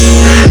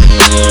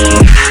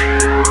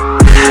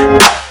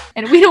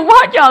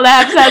call to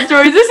have sad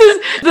stories. This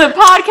is the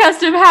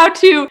podcast of how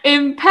to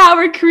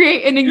empower,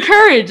 create, and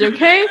encourage,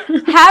 okay?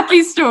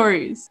 Happy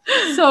stories.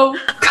 So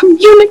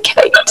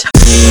communicate.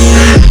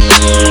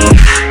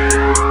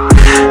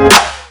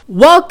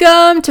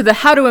 Welcome to the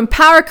How to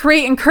Empower,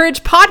 Create,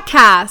 Encourage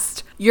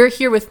podcast. You're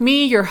here with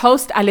me, your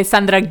host,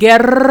 Alessandra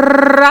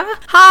Guerra.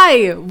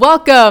 Hi,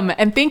 welcome,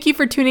 and thank you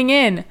for tuning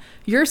in.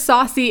 Your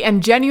saucy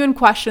and genuine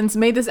questions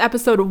made this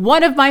episode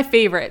one of my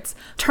favorites.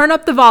 Turn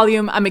up the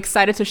volume. I'm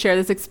excited to share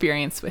this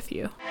experience with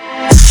you.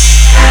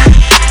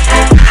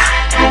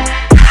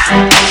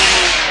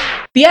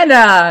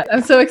 Diana,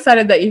 I'm so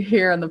excited that you're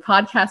here on the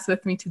podcast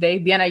with me today.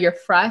 Diana, you're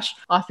fresh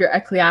off your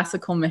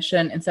ecclesiastical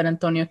mission in San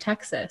Antonio,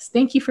 Texas.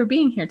 Thank you for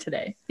being here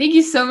today. Thank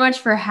you so much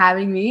for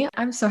having me.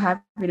 I'm so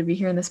happy to be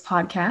here in this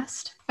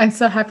podcast. I'm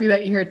so happy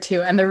that you're here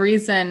too. And the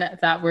reason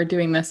that we're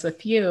doing this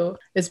with you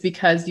is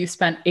because you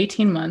spent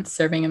 18 months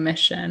serving a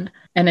mission,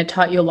 and it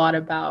taught you a lot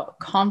about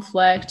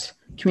conflict,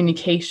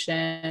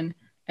 communication,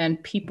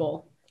 and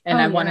people. And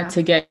I wanted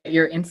to get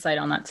your insight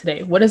on that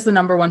today. What is the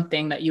number one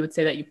thing that you would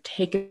say that you've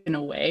taken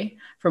away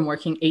from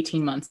working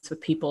 18 months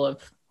with people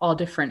of all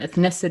different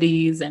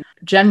ethnicities and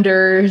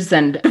genders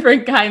and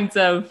different kinds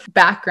of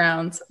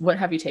backgrounds? What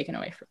have you taken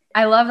away from it?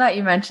 I love that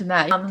you mentioned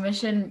that. On the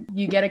mission,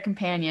 you get a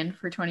companion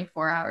for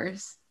 24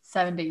 hours,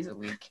 7 days a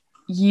week.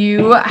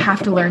 You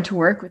have to learn to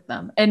work with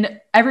them. And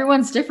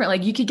everyone's different.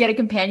 Like, you could get a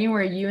companion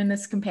where you and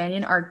this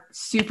companion are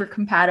super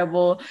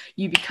compatible.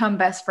 You become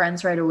best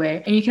friends right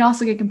away. And you can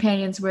also get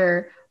companions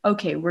where,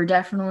 okay, we're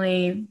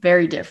definitely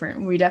very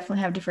different. We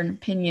definitely have different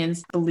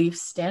opinions,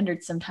 beliefs,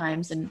 standards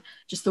sometimes, and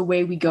just the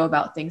way we go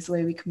about things, the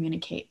way we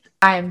communicate.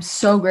 I am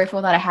so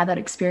grateful that I had that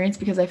experience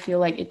because I feel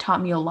like it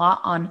taught me a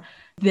lot on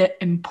the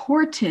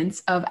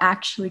importance of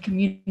actually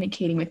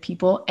communicating with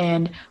people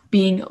and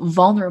being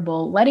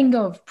vulnerable, letting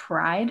go of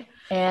pride,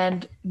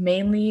 and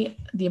mainly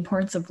the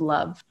importance of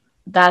love.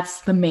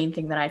 That's the main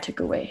thing that I took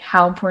away.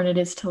 How important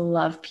it is to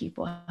love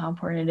people, how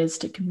important it is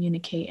to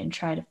communicate and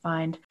try to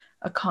find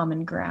a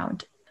common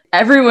ground.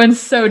 Everyone's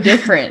so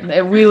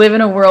different. We live in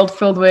a world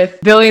filled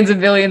with billions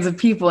and billions of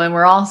people, and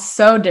we're all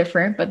so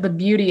different. But the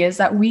beauty is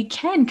that we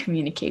can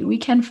communicate. We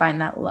can find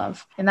that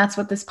love. And that's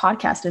what this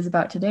podcast is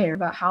about today,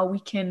 about how we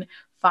can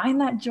find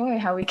that joy,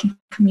 how we can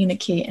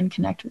communicate and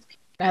connect with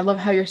people. I love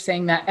how you're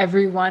saying that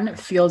everyone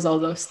feels all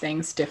those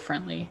things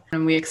differently,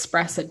 and we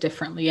express it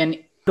differently.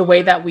 And the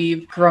way that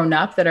we've grown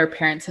up, that our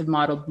parents have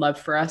modeled love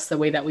for us, the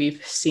way that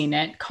we've seen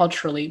it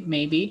culturally,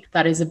 maybe,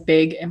 that is a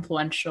big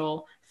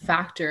influential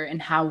factor in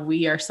how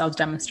we ourselves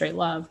demonstrate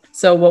love.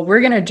 So what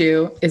we're going to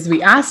do is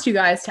we asked you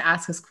guys to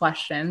ask us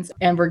questions,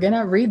 and we're going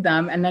to read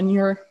them, and then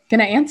you're going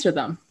to answer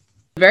them.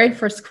 The very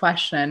first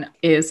question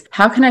is,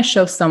 how can I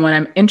show someone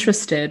I'm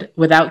interested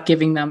without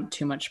giving them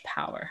too much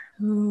power?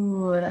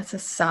 Ooh, that's a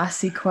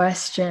saucy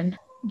question.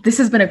 This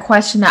has been a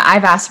question that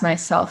I've asked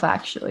myself,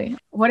 actually.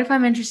 What if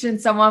I'm interested in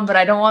someone, but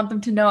I don't want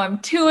them to know I'm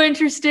too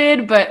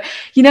interested? But,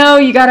 you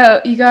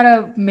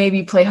gotta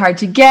maybe play hard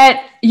to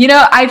get.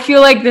 I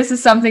feel like this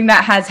is something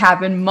that has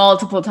happened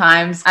multiple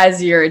times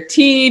as you're a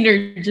teen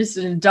or just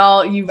an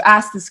adult. You've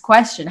asked this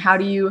question. How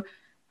do you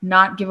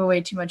not give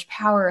away too much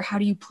power? How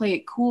do you play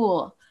it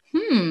cool?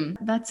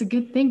 That's a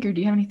good thinker.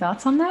 Do you have any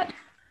thoughts on that?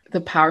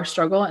 The power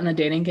struggle in the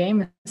dating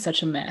game is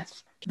such a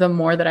myth. The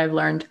more that I've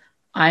learned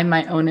I'm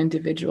my own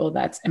individual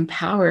that's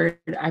empowered,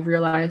 I've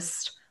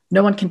realized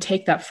no one can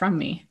take that from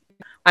me.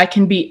 I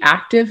can be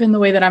active in the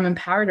way that I'm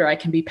empowered, or I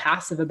can be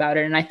passive about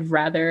it. And I'd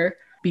rather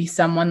be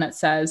someone that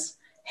says,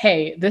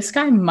 hey, this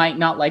guy might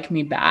not like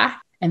me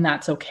back, and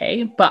that's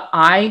okay, but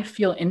I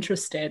feel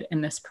interested in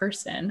this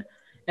person,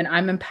 and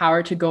I'm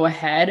empowered to go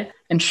ahead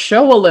and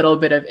show a little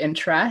bit of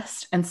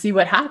interest and see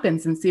what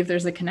happens and see if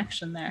there's a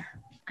connection there.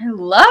 I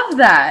love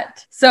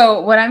that.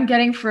 So what I'm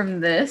getting from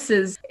this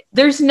is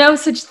there's no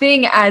such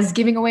thing as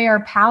giving away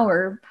our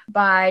power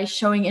by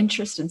showing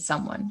interest in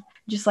someone.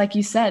 Just like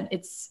you said,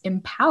 it's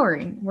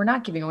empowering. We're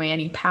not giving away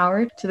any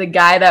power to the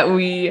guy that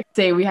we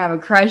say we have a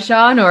crush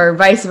on, or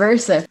vice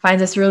versa.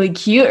 Finds us really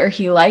cute, or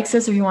he likes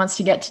us, or he wants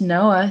to get to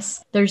know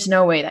us. There's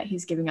no way that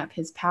he's giving up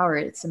his power.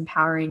 It's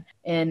empowering,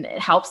 and it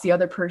helps the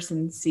other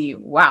person see,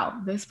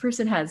 wow, this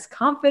person has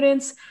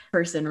confidence.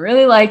 Person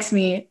really likes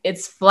me.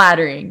 It's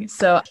flattering.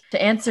 So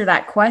to answer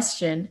that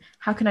question,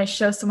 how can I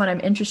show someone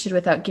I'm interested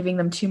without giving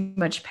them too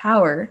much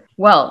power?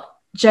 Well,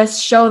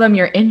 just show them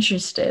you're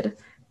interested.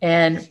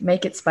 And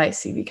make it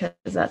spicy, because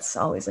that's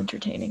always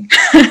entertaining.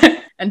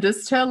 And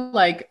just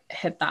to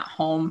hit that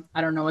home,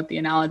 I don't know what the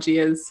analogy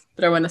is,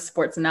 throw in a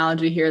sports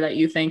analogy here that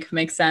you think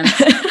makes sense.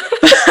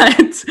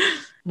 But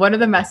one of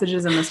the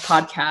messages in this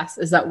podcast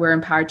is that we're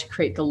empowered to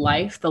create the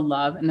life, the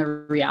love, and the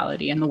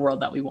reality in the world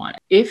that we want.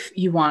 If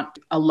you want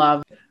a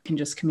love that can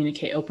just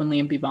communicate openly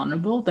and be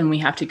vulnerable, then we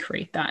have to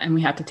create that, and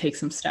we have to take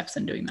some steps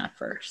in doing that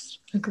first.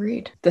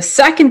 Agreed. The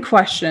second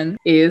question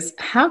is,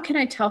 how can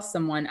I tell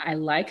someone I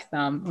like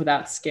them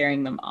without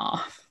scaring them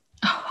off?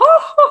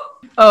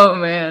 Oh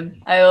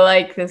man, I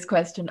like this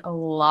question a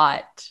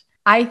lot.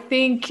 I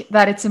think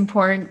that it's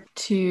important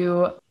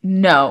to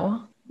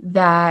know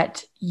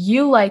that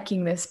you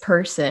liking this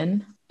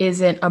person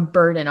isn't a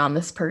burden on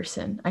this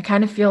person. I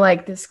kind of feel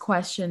like this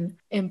question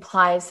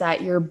implies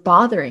that you're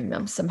bothering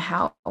them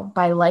somehow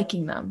by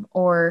liking them,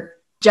 or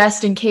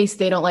just in case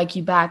they don't like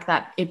you back,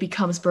 that it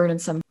becomes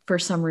burdensome for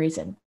some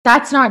reason.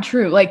 That's not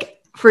true. Like,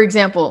 for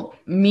example,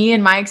 me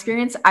in my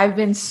experience, I've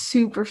been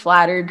super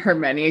flattered. Her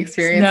many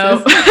experiences.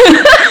 No.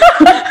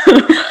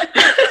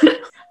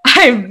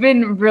 I've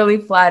been really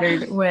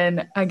flattered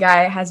when a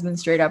guy has been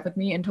straight up with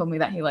me and told me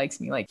that he likes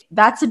me. Like,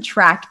 that's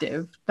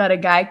attractive that a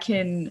guy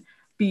can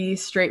be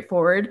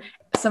straightforward.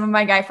 Some of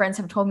my guy friends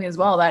have told me as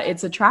well that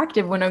it's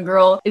attractive when a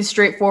girl is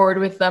straightforward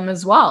with them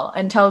as well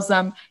and tells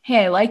them,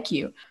 hey, I like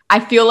you. I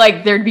feel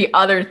like there'd be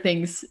other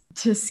things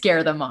to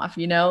scare them off,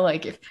 you know,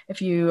 like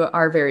if you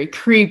are very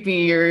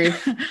creepy or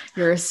if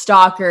you're a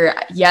stalker,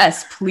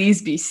 yes,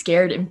 please be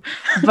scared.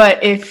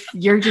 But if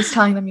you're just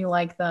telling them you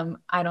like them,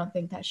 I don't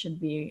think that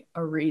should be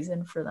a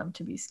reason for them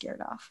to be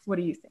scared off. What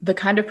do you think? The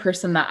kind of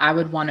person that I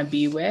would want to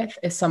be with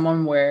is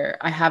someone where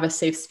I have a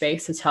safe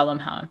space to tell them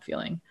how I'm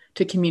feeling,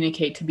 to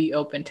communicate, to be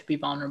open, to be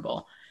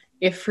vulnerable.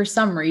 If for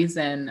some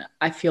reason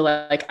I feel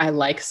like I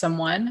like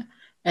someone,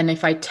 and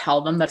if I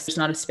tell them that there's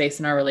not a space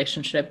in our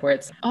relationship where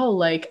it's, oh,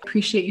 like,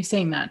 appreciate you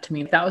saying that to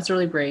me, that was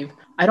really brave,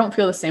 I don't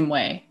feel the same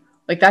way.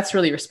 Like, that's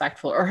really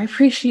respectful. Or I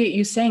appreciate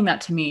you saying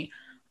that to me.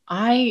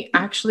 I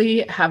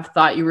actually have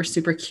thought you were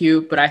super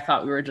cute, but I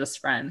thought we were just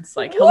friends.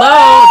 Like, hello,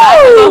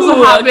 that has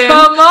also happened.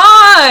 Come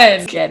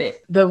on. Get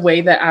it. The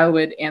way that I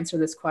would answer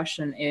this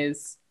question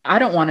is, I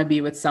don't want to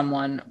be with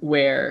someone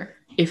where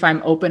if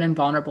I'm open and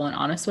vulnerable and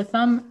honest with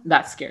them,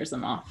 that scares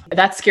them off.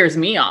 That scares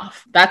me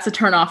off. That's a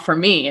turn off for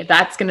me.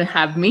 That's going to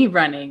have me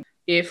running.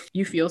 If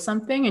you feel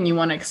something and you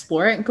want to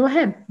explore it, go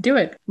ahead, do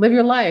it. Live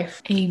your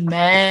life.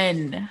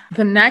 Amen.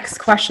 The next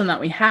question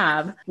that we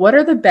have, what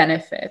are the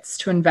benefits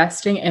to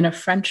investing in a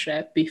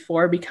friendship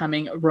before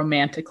becoming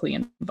romantically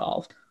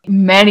involved?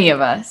 Many of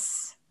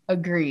us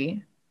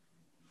agree,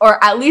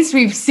 or at least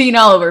we've seen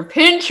all over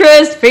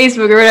Pinterest,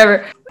 Facebook, or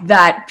whatever,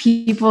 that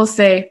people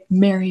say,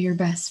 marry your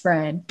best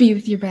friend, be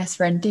with your best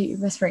friend, date your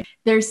best friend.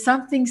 There's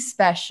something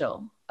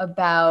special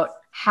about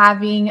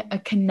having a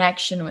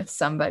connection with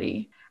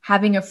somebody,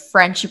 having a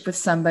friendship with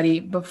somebody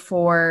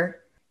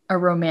before a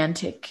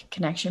romantic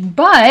connection.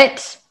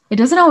 But it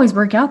doesn't always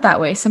work out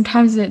that way.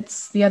 Sometimes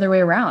it's the other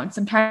way around.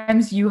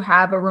 Sometimes you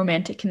have a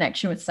romantic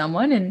connection with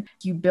someone and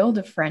you build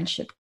a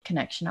friendship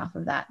connection off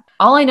of that.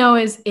 All I know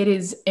is it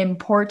is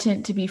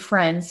important to be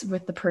friends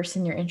with the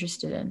person you're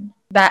interested in.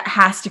 That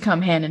has to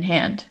come hand in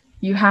hand.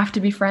 You have to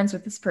be friends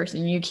with this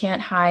person. You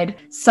can't hide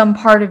some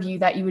part of you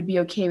that you would be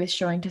okay with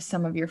showing to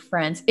some of your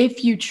friends.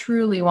 If you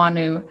truly want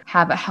to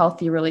have a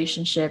healthy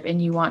relationship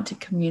and you want to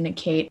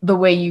communicate the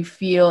way you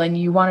feel and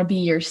you want to be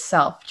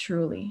yourself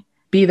truly.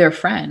 Be their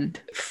friend.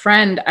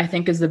 Friend, I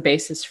think, is the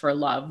basis for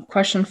love.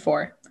 Question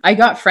 4. I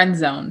got friend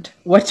zoned.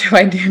 What do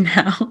I do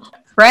now?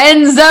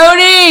 Friend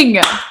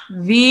zoning,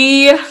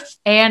 the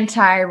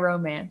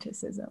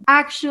anti-romanticism.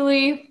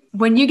 Actually,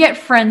 when you get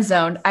friend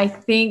zoned, I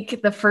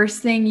think the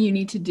first thing you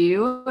need to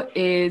do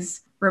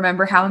is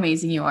remember how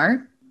amazing you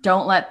are.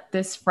 Don't let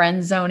this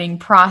friend zoning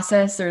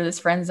process or this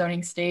friend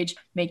zoning stage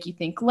make you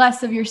think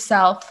less of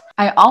yourself.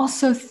 I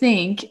also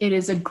think it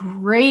is a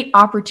great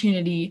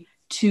opportunity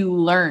to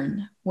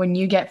learn when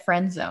you get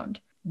friend zoned.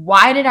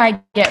 Why did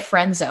I get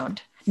friend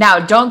zoned? Now,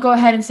 don't go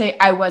ahead and say,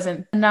 I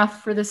wasn't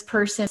enough for this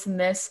person and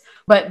this,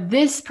 but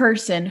this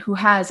person who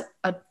has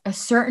a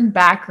certain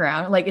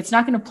background, like it's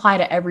not going to apply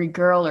to every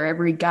girl or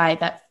every guy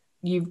that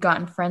you've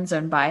gotten friend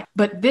zoned by,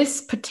 but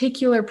this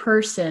particular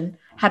person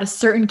had a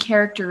certain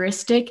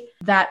characteristic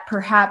that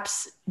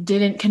perhaps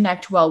didn't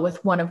connect well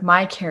with one of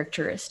my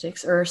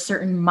characteristics, or a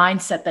certain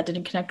mindset that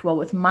didn't connect well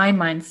with my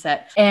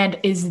mindset. And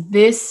is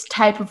this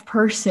type of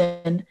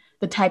person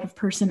the type of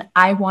person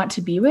I want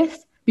to be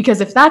with?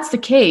 Because if that's the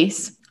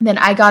case, then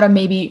I gotta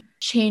maybe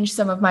change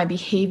some of my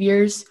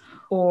behaviors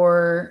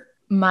or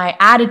my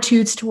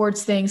attitudes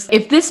towards things.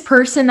 If this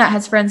person that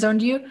has friend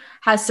zoned you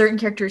has certain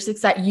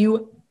characteristics that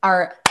you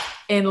are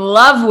in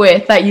love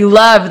with, that you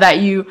love, that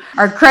you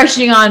are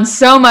crushing on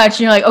so much, and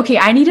you're like, okay,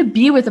 I need to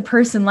be with a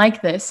person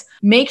like this.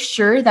 Make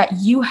sure that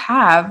you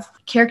have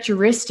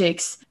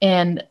characteristics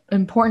and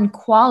important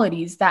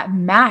qualities that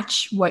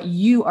match what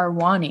you are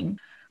wanting.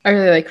 I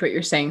really like what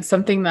you're saying.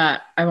 Something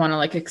that I want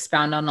to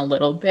expound on a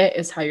little bit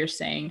is how you're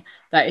saying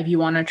that if you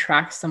want to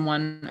attract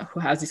someone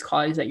who has these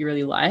qualities that you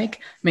really like,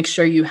 make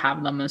sure you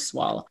have them as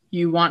well.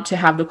 You want to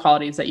have the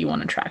qualities that you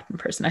want to attract in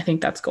person. I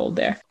think that's gold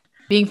there.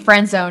 Being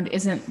friend zoned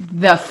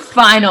isn't the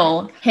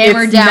final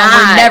hammer It's down.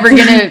 not. We're never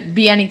going to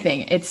be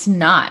anything. It's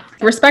not.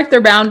 Respect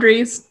their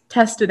boundaries,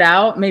 test it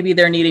out. Maybe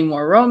they're needing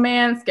more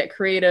romance, get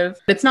creative.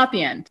 It's not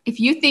the end. If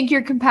you think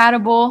you're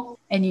compatible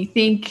and you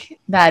think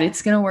that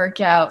it's going to work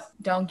out,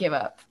 don't give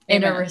up.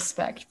 In Amen. a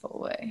respectful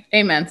way.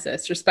 Amen,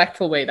 sis.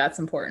 Respectful way. That's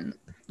important.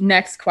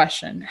 Next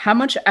question. How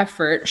much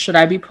effort should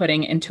I be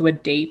putting into a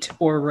date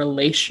or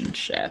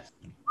relationship?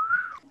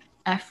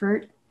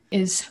 Effort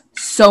is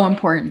so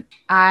important.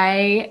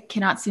 I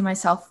cannot see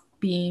myself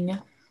being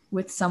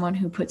with someone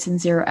who puts in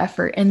zero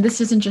effort. And this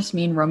doesn't just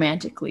mean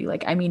romantically.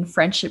 I mean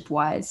friendship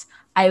wise.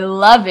 I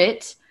love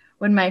it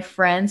when my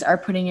friends are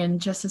putting in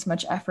just as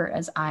much effort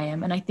as I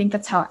am. And I think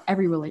that's how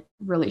every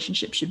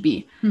relationship should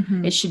be.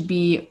 Mm-hmm. It should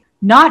be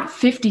not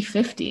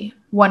 50-50,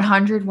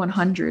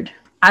 100-100.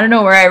 I don't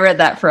know where I read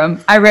that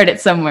from. I read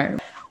it somewhere.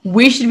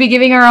 We should be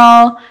giving our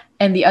all,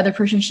 and the other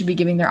person should be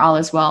giving their all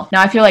as well.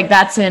 Now, I feel like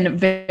that's in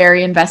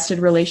very invested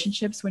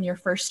relationships when you're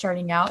first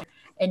starting out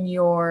and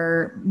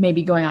you're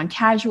maybe going on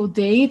casual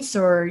dates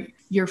or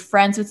you're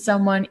friends with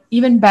someone,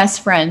 even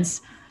best friends.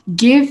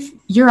 Give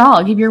your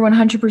all, give your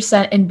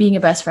 100% in being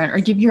a best friend, or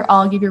give your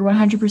all, give your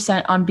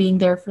 100% on being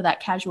there for that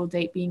casual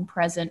date, being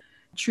present.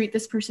 Treat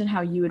this person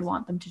how you would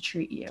want them to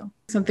treat you.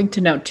 Something to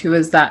note too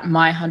is that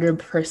my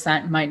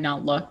 100% might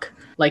not look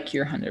like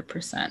your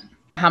 100%.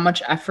 How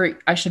much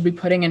effort I should be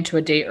putting into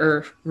a date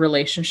or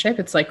relationship,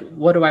 it's like,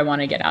 what do I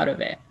want to get out of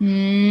it?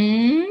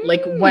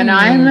 Like when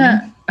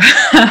I'm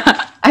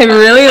I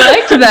really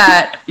liked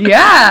that.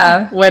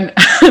 Yeah.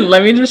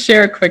 Let me just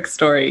share a quick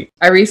story.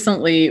 I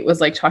recently was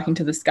like talking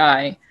to this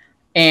guy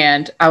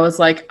and I was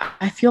like,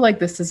 I feel like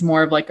this is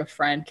more of like a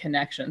friend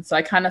connection. So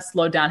I kind of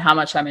slowed down how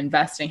much I'm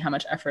investing, how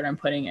much effort I'm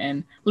putting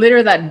in.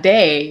 Later that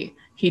day,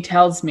 he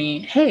tells me,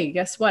 hey,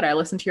 guess what? I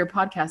listened to your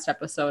podcast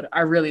episode.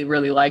 I really,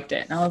 really liked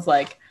it. And I was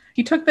like,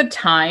 he took the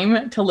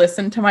time to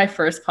listen to my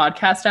first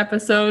podcast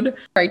episode.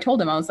 I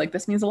told him, I was like,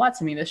 this means a lot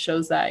to me. This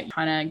shows that you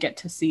kind of get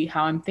to see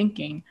how I'm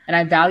thinking. And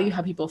I value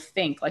how people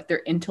think. Like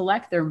their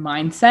intellect, their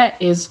mindset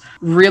is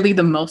really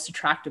the most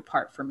attractive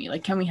part for me.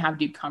 Like, can we have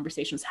deep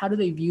conversations? How do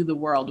they view the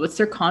world? What's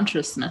their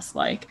consciousness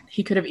like?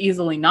 He could have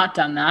easily not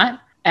done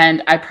that.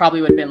 And I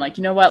probably would have been like,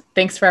 you know what?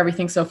 Thanks for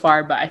everything so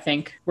far, but I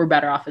think we're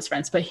better off as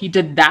friends. But he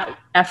did that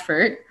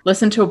effort,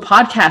 listened to a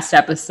podcast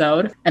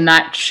episode, and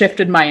that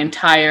shifted my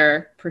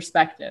entire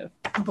perspective.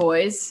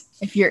 Boys,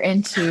 if you're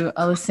into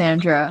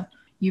Alessandra,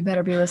 you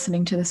better be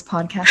listening to this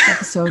podcast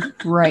episode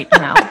right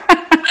now.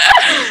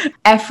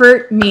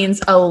 Effort means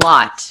a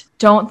lot.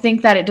 Don't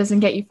think that it doesn't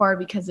get you far,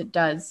 because it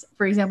does.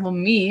 For example,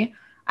 me,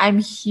 I'm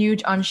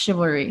huge on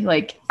chivalry.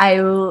 Like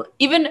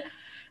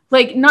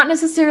like not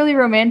necessarily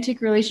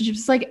romantic relationships,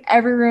 it's like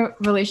every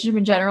relationship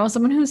in general,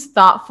 someone who's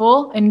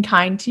thoughtful and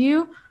kind to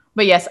you.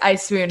 But yes, I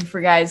swoon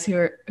for guys who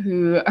are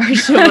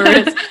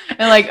chivalrous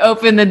and like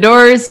open the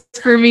doors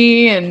for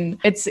me, and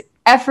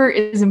effort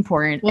is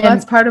important. Well,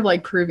 that's part of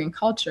like proving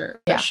culture,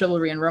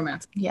 chivalry and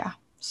romance. Yeah.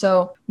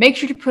 So make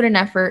sure to put in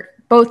effort.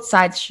 Both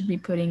sides should be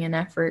putting in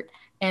effort.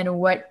 And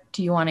what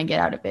do you want to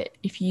get out of it?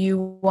 If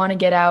you want to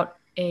get out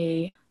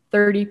a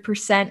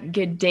 30%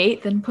 good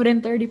date, then put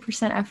in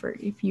 30% effort.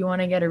 If you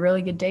want to get a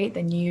really good date,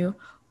 then you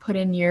put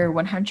in your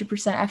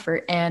 100%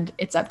 effort, and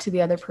it's up to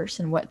the other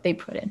person what they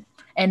put in.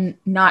 And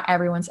not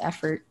everyone's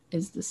effort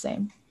is the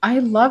same. I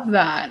love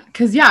that.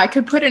 Because I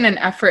could put in an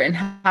effort and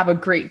have a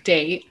great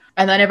date.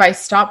 And then if I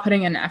stop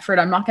putting in effort,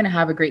 I'm not going to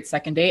have a great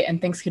second date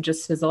and things could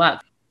just fizzle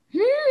out.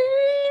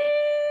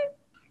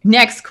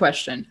 Next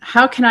question.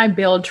 How can I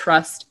build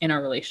trust in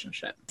a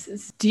relationship? This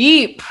is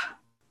deep.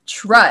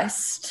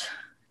 Trust.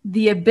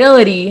 The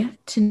ability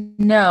to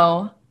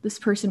know this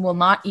person will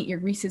not eat your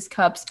Reese's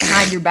cups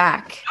behind your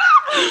back.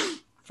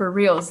 For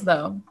reals,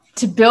 though.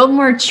 To build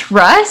more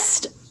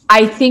trust,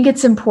 I think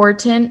it's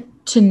important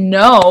to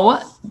know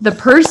the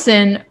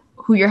person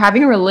who you're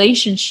having a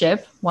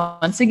relationship,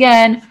 once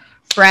again,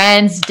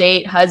 friends,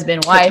 date,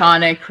 husband, wife,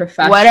 platonic,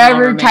 professional,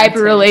 whatever romantic type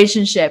of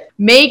relationship.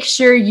 Make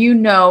sure you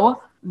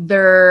know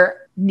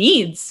their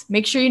needs.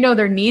 Make sure you know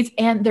their needs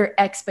and their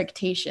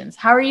expectations.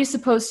 How are you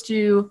supposed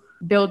to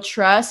build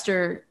trust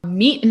or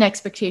meet an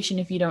expectation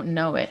if you don't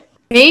know it?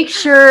 Make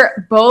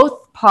sure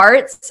both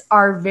parts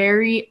are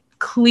very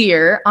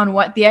clear on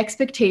what the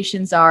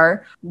expectations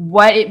are,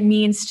 what it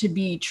means to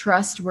be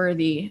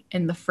trustworthy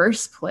in the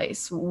first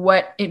place,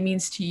 what it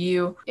means to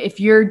you. If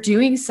you're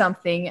doing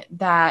something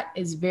that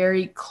is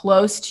very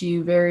close to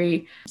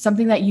you,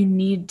 something that you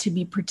need to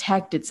be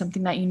protected,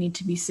 something that you need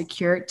to be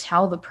secure,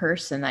 tell the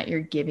person that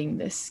you're giving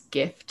this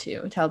gift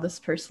to, tell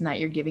this person that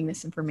you're giving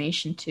this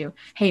information to,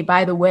 hey,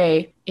 by the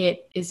way,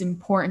 it is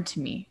important to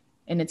me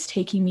and it's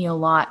taking me a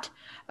lot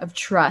of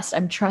trust.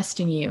 I'm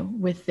trusting you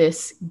with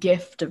this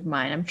gift of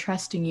mine. I'm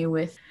trusting you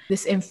with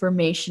this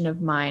information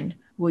of mine.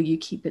 Will you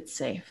keep it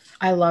safe?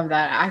 I love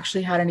that. I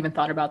actually hadn't even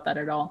thought about that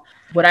at all.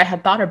 What I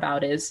had thought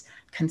about is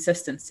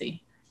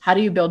consistency. How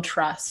do you build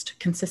trust?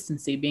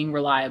 Consistency, being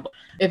reliable.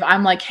 If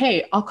I'm like,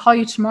 hey, I'll call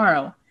you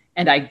tomorrow,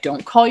 and I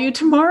don't call you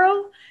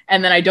tomorrow,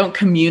 and then I don't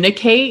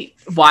communicate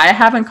why I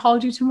haven't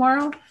called you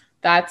tomorrow,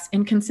 that's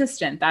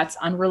inconsistent. That's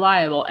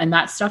unreliable. And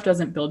that stuff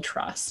doesn't build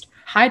trust.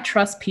 High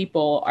trust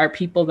people are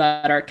people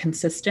that are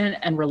consistent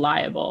and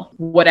reliable.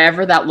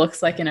 Whatever that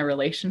looks like in a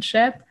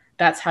relationship,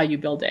 that's how you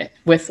build it,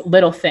 with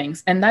little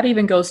things. And that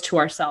even goes to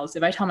ourselves.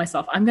 If I tell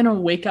myself, I'm going to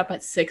wake up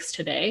at 6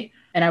 today,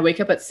 and I wake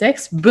up at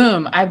 6,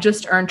 boom, I've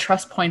just earned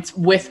trust points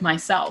with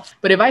myself.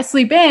 But if I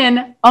sleep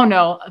in, oh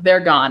no, they're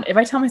gone. If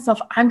I tell myself,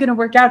 I'm going to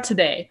work out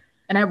today,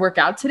 and I work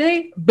out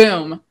today,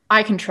 boom,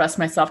 I can trust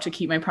myself to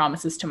keep my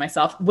promises to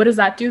myself. What does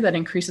that do? That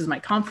increases my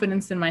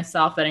confidence in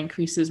myself. That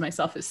increases my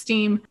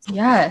self-esteem.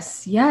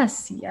 Yes.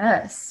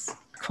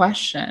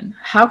 Question.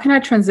 How can I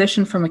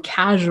transition from a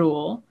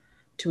casual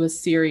to a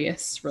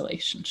serious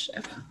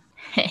relationship?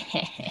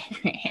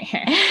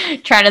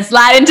 Trying to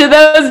slide into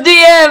those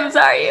DMs,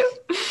 are you?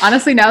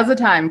 Honestly, now's the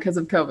time because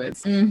of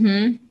COVID.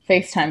 Mm-hmm.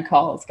 FaceTime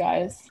calls,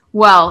 guys.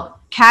 Well,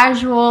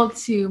 casual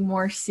to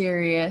more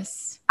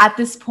serious. At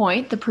this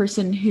point, the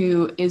person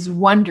who is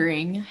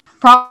wondering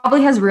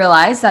probably has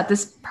realized that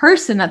this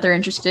person that they're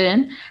interested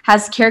in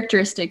has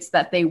characteristics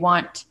that they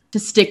want to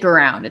stick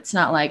around. It's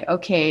not like,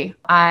 okay,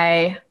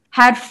 I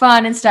had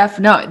fun and stuff.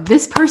 No,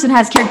 this person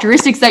has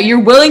characteristics that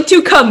you're willing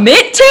to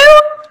commit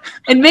to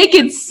and make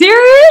it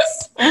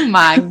serious. Oh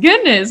my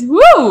goodness.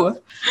 Woo.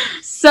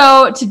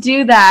 So to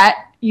do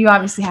that, you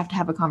obviously have to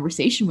have a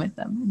conversation with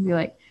them and be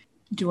like,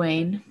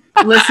 Dwayne,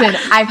 listen,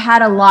 I've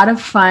had a lot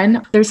of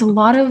fun. There's a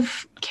lot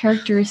of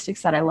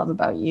characteristics that I love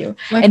about you.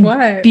 Like and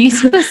what? Be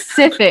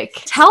specific.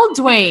 Tell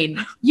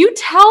Dwayne. You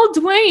tell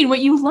Dwayne what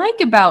you like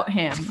about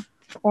him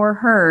or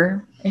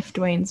her, if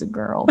Dwayne's a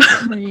girl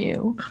for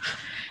you.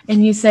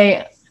 And you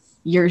say,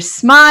 your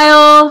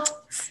smile.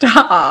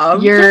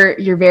 Stop.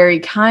 You're very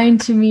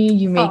kind to me.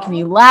 You make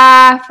me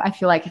laugh. I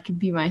feel like I can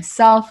be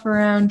myself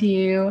around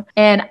you.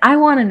 And I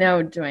want to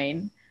know,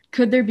 Dwayne,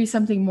 could there be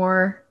something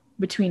more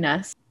between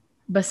us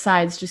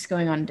besides just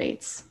going on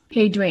dates?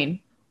 Hey,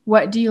 Dwayne,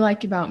 what do you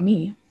like about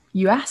me?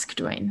 You ask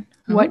Dwayne,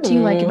 what do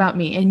you like about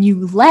me? And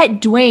you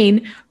let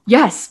Dwayne,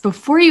 yes,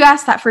 before you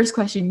ask that first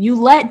question,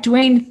 you let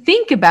Dwayne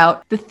think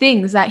about the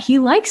things that he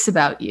likes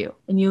about you.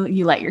 And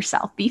you let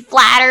yourself be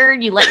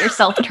flattered. You let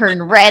yourself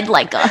turn red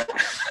like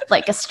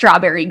a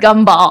strawberry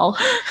gumball.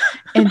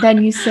 And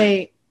then you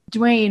say,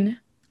 Dwayne,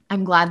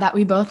 I'm glad that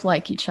we both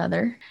like each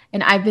other.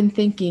 And I've been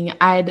thinking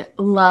I'd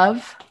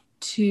love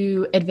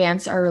to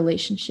advance our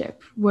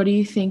relationship. What do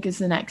you think is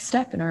the next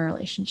step in our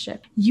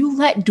relationship? You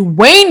let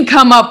Dwayne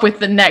come up with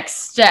the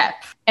next step.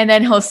 And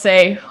then he'll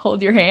say,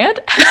 hold your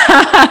hand.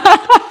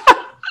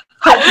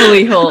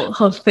 Hopefully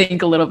he'll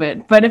think a little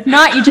bit. But if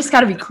not, you just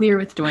got to be clear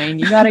with Dwayne.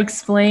 You got to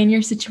explain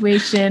your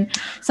situation.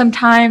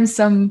 Sometimes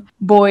some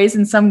boys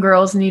and some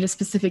girls need a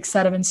specific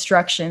set of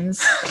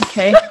instructions.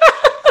 Okay.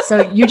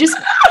 So you just,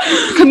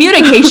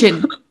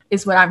 communication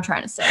is what I'm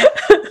trying to say.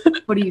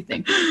 What do you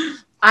think?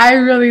 I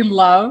really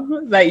love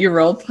that you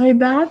role played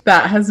that.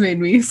 That has made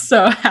me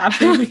so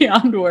happy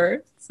beyond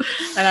words.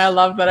 And I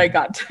love that I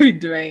got to be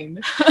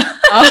Dwayne.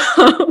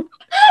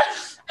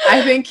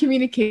 I think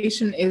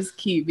communication is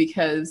key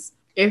because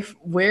if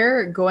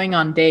we're going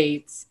on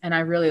dates and I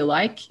really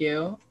like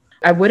you,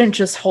 I wouldn't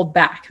just hold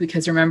back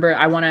because remember,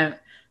 I want to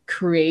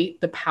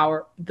create the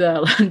power.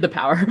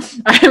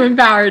 I am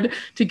empowered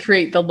to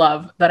create the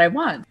love that I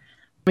want.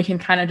 We can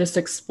kind of just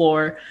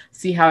explore,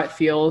 see how it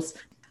feels.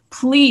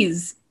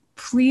 Please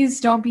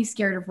don't be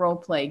scared of role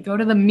play. Go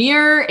to the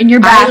mirror in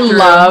your bathroom. I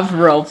love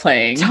role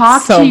playing.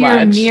 Talk so to much.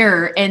 your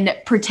mirror and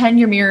pretend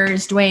your mirror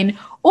is Dwayne.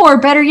 Or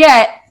better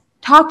yet,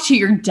 talk to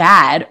your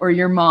dad or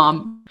your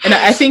mom. And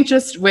I think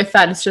just with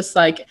that, it's just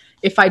like,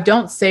 if I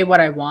don't say what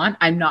I want,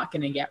 I'm not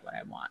going to get what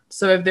I want.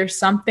 So if there's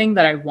something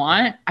that I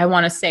want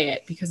to say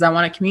it because I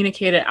want to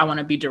communicate it. I want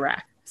to be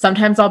direct.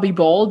 Sometimes I'll be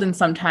bold and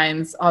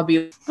sometimes I'll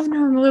be, oh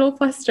no, I'm a little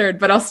flustered,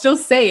 but I'll still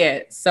say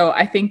it. So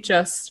I think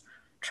just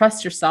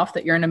trust yourself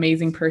that you're an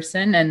amazing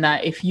person and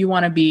that if you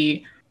want to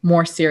be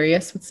more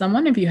serious with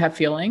someone, if you have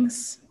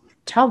feelings,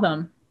 tell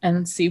them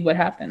and see what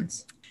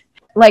happens.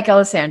 Like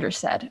Alessandra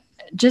said,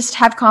 just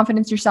have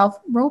confidence in yourself,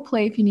 role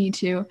play if you need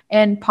to,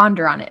 and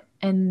ponder on it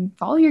and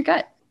follow your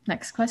gut.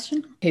 Next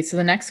question. Okay, so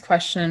the next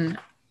question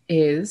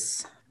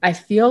is, I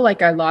feel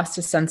like I lost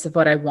a sense of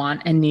what I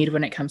want and need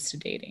when it comes to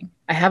dating.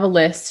 I have a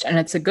list and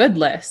it's a good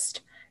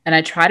list and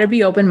I try to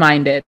be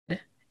open-minded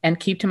and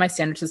keep to my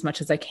standards as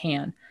much as I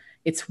can.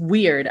 It's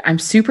weird. I'm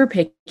super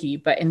picky,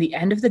 but in the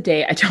end of the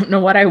day, I don't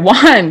know what I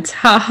want.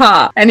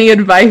 Haha. Any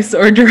advice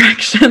or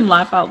direction?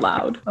 Laugh out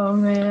loud. Oh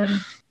man.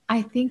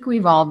 I think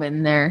we've all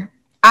been there.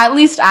 At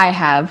least I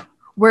have.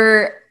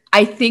 Where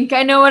I think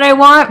I know what I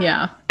want.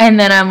 Yeah. And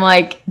then I'm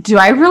like, do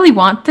I really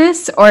want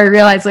this? Or I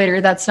realize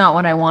later that's not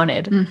what I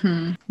wanted.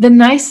 Mm-hmm. The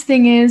nice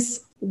thing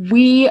is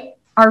we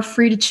are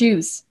free to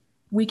choose.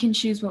 We can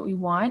choose what we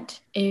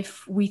want.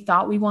 If we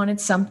thought we wanted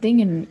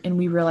something and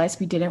we realized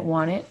we didn't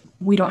want it,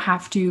 we don't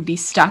have to be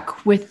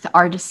stuck with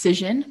our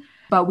decision,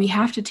 but we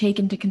have to take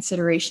into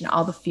consideration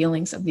all the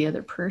feelings of the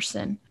other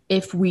person.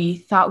 If we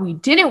thought we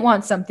didn't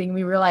want something,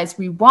 we realized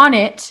we want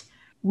it,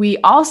 we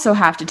also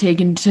have to take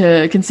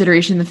into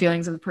consideration the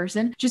feelings of the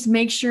person. Just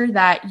make sure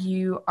that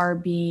you are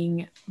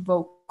being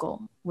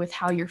vocal with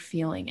how you're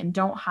feeling and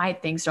don't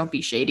hide things. Don't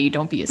be shady.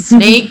 Don't be a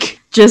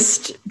snake.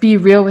 Just be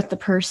real with the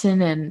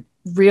person and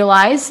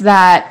realize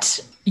that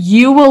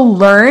you will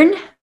learn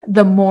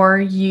the more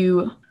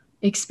you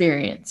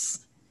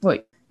experience.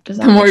 Wait, does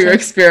that the more you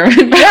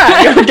experiment?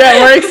 Yeah, you'll get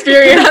more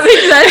experience. That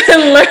makes sense.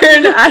 And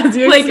learn as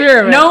you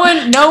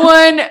experiment. No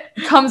one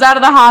comes out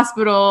of the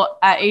hospital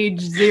at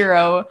age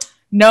 0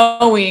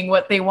 knowing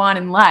what they want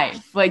in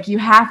life. Like, you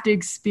have to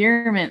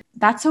experiment.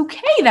 That's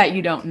okay that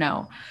you don't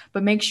know,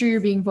 but make sure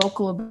you're being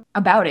vocal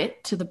about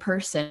it to the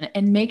person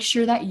and make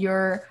sure that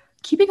you're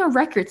keeping a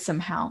record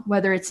somehow,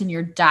 whether it's in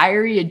your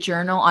diary, a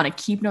journal, on a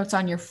keep notes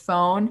on your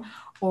phone,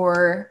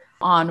 or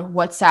on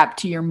WhatsApp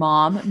to your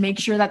mom. Make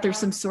sure that there's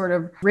some sort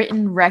of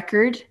written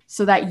record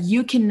so that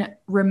you can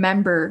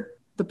remember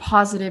the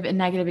positive and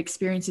negative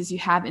experiences you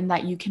have, and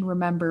that you can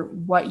remember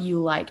what you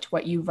liked,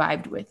 what you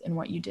vibed with, and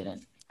what you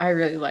didn't. I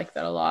really like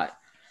that a lot.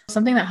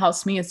 Something that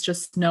helps me is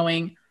just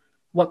knowing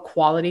what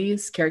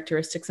qualities,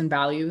 characteristics, and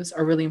values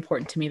are really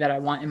important to me that I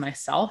want in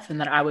myself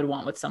and that I would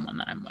want with someone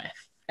that I'm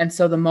with. And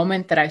so the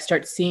moment that I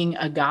start seeing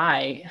a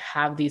guy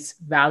have these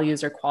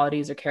values or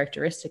qualities or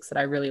characteristics that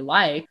I really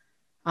like,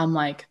 I'm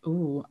like,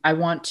 ooh, I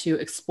want to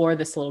explore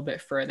this a little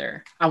bit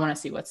further. I want to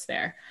see what's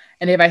there.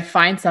 And if I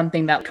find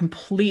something that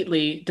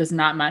completely does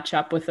not match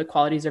up with the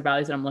qualities or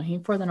values that I'm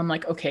looking for, then I'm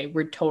like, okay,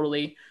 we're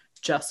totally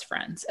just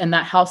friends. And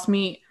that helps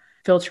me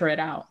filter it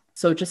out.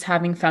 So just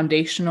having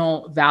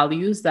foundational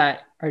values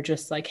that are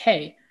just like,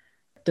 hey,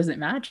 does it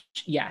match?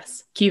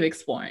 Yes. Keep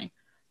exploring.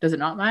 Does it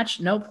not match?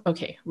 Nope.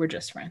 Okay, we're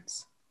just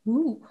friends.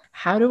 Ooh.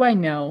 How do I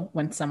know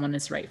when someone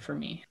is right for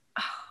me?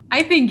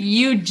 I think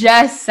you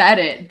just said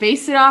it.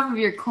 Base it off of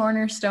your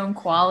cornerstone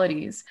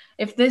qualities.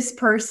 If this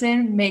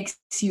person makes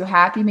you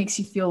happy, makes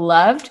you feel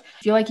loved,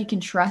 feel like you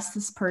can trust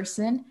this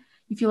person,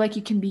 you feel like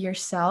you can be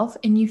yourself,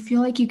 and you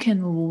feel like you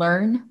can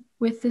learn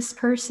with this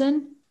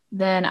person,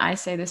 then I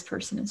say this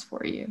person is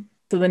for you.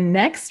 So the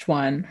next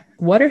one,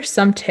 what are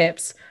some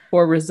tips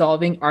for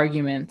resolving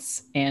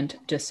arguments and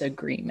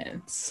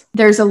disagreements?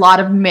 There's a lot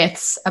of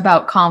myths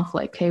about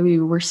conflict. Okay, we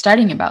were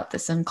studying about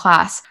this in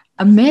class.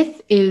 A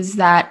myth is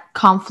that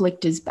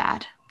conflict is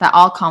bad, that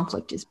all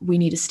conflict is, we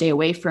need to stay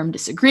away from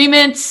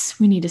disagreements,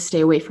 we need to stay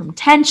away from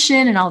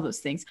tension and all those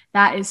things.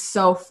 That is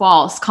so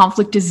false.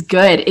 Conflict is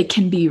good. It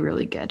can be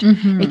really good.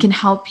 Mm-hmm. It can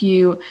help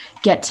you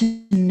get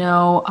to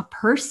know a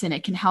person.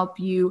 It can help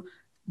you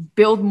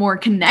build more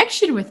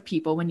connection with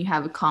people when you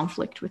have a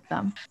conflict with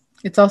them.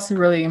 It's also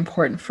really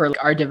important for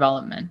our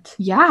development.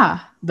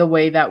 Yeah. The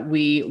way that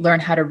we learn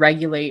how to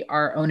regulate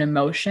our own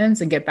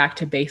emotions and get back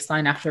to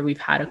baseline after we've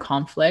had a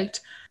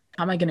conflict.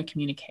 How am I going to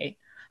communicate?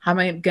 How am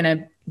I going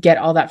to get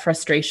all that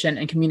frustration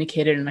and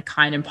communicate it in a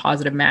kind and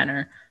positive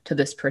manner to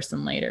this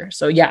person later?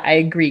 So yeah, I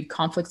agree.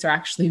 Conflicts are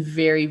actually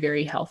very,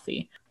 very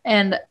healthy.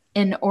 And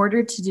in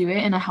order to do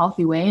it in a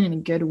healthy way and in a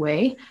good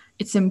way,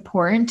 it's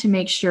important to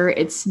make sure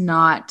it's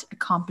not a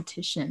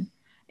competition.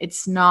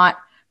 It's not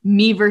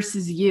me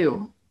versus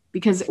you.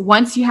 Because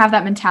once you have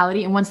that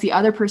mentality and once the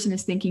other person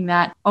is thinking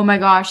that, oh my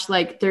gosh,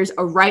 like there's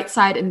a right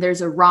side and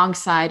there's a wrong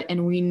side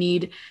and we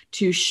need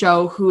to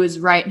show who is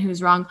right and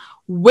who's wrong,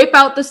 whip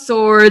out the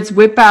swords,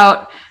 whip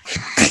out.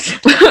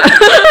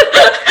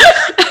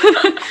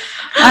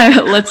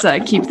 Let's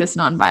keep this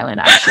nonviolent,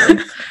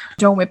 actually.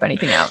 Don't whip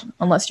anything out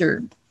unless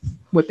you're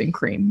whipping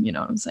cream, you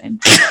know what I'm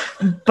saying?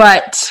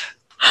 But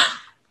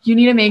you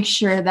need to make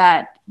sure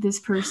that this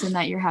person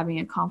that you're having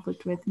a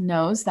conflict with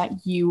knows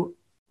that you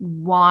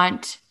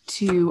want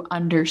to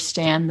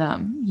understand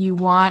them. You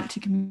want to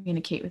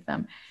communicate with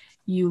them.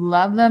 You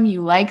love them.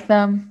 You like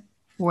them.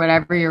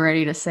 Whatever you're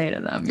ready to say to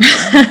them.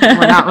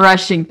 We're not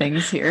rushing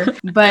things here.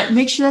 But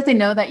make sure that they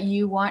know that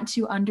you want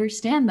to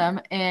understand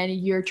them and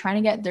you're trying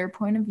to get their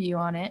point of view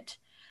on it.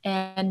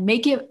 And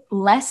make it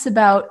less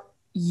about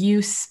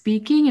you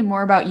speaking and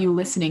more about you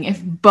listening.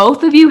 If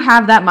both of you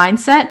have that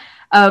mindset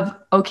of,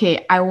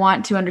 okay, I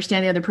want to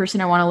understand the other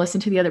person, I want to listen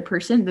to the other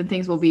person, then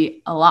things will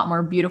be a lot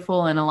more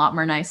beautiful and a lot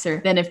more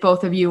nicer than if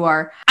both of you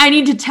are, I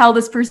need to tell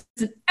this person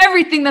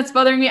everything that's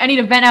bothering me. I need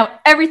to vent out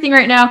everything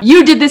right now.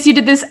 You did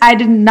this. I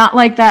did not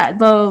like that,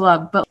 blah, blah,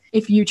 blah. But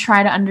if you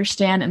try to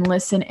understand and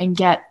listen and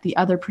get the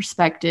other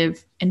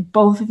perspective, and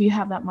both of you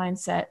have that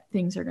mindset,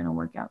 things are going to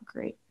work out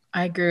great.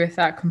 I agree with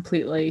that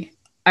completely.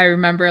 I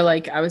remember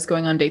like I was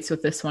going on dates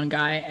with this one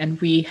guy and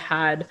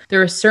there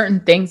were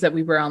certain things that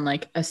we were on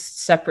like a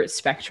separate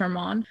spectrum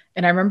on.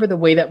 And I remember the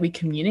way that we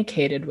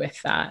communicated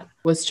with that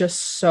was just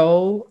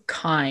so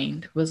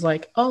kind, was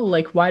like, oh,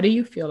 like, why do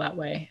you feel that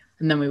way?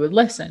 And then we would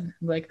listen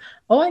like,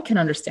 oh, I can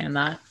understand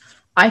that.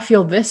 I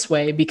feel this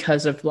way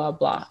because of blah,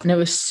 blah. And it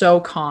was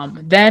so calm.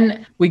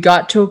 Then we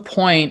got to a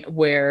point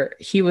where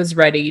he was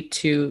ready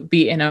to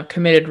be in a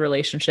committed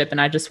relationship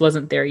and I just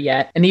wasn't there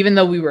yet. And even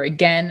though we were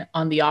again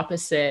on the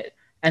opposite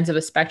ends of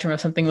a spectrum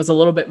of something was a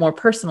little bit more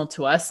personal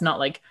to us, not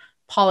like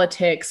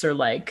politics or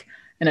like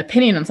an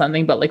opinion on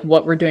something, but like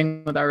what we're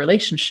doing with our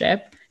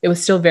relationship, it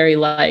was still very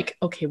like,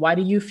 okay, why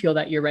do you feel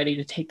that you're ready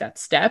to take that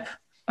step?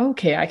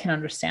 Okay, I can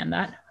understand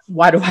that.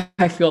 Why do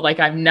I feel like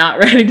I'm not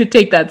ready to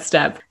take that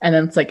step? And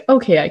then it's like,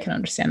 okay, I can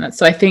understand that.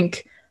 So I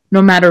think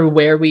no matter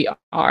where we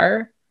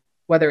are,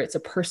 whether it's a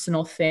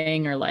personal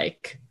thing or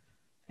like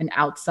an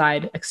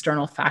outside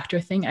external factor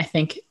thing, I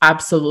think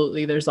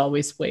absolutely there's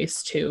always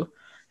ways to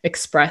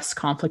express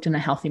conflict in a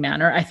healthy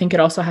manner. I think it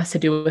also has to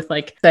do with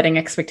like setting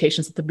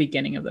expectations at the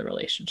beginning of the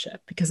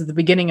relationship, because at the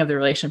beginning of the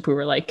relationship, we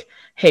were like,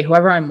 hey,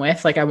 whoever I'm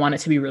with, like I want it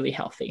to be really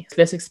healthy.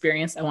 This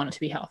experience, I want it to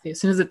be healthy. As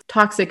soon as it's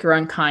toxic or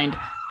unkind,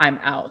 I'm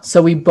out.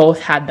 So we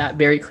both had that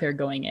very clear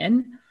going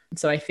in.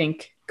 So I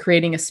think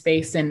creating a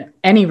space in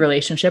any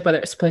relationship, whether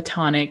it's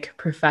platonic,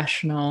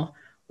 professional,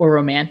 or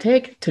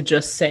romantic, to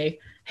just say,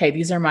 hey,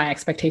 these are my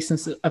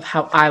expectations of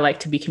how I like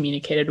to be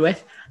communicated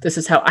with. This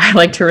is how I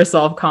like to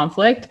resolve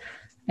conflict,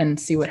 and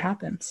see what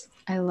happens.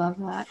 I love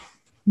that.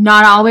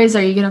 Not always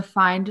are you going to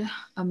find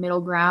a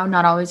middle ground.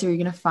 Not always are you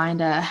going to find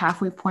a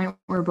halfway point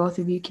where both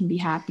of you can be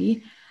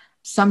happy.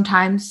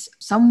 Sometimes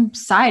some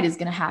side is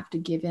going to have to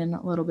give in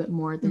a little bit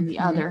more than the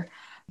other,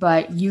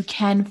 but you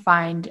can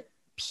find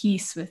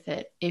peace with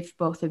it if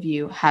both of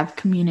you have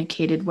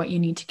communicated what you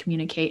need to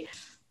communicate.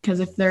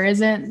 Because if there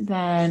isn't,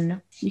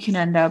 then you can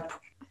end up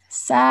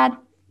sad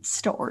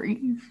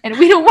story, and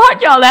we don't want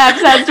y'all to have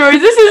sad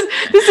stories.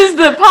 This is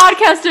the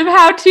podcast of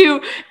how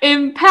to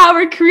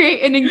empower,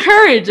 create, and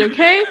encourage.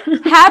 Okay,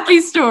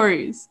 happy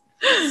stories.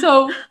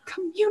 So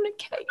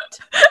communicate.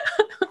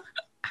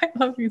 I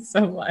love you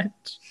so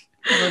much.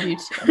 I love you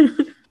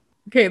too.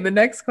 Okay, the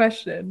next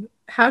question: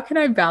 how can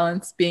I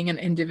balance being an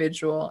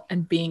individual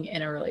and being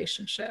in a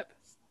relationship?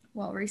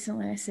 Well,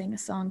 recently I sang a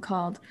song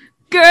called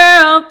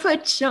 "Girl,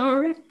 Put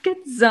Your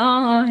Records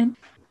On."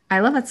 I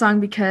love that song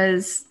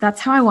because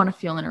that's how I want to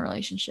feel in a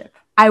relationship.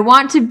 I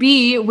want to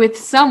be with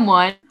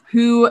someone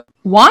who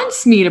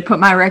wants me to put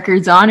my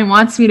records on and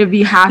wants me to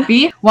be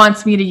happy,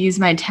 wants me to use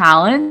my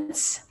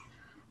talents.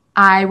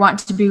 I want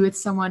to be with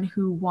someone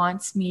who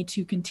wants me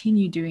to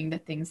continue doing the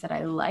things that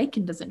I like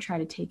and doesn't try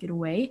to take it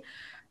away,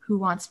 who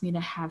wants me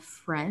to have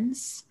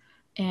friends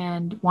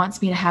and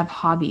wants me to have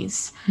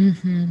hobbies.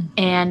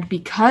 And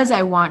because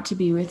I want to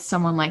be with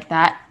someone like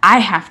that, I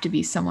have to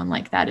be someone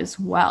like that as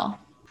well.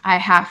 I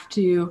have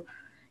to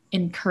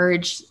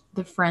encourage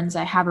the friends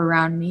I have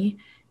around me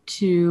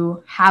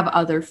to have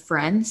other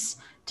friends,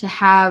 to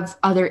have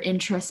other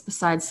interests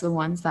besides the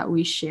ones that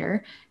we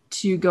share,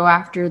 to go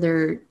after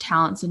their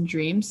talents and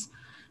dreams.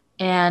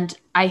 And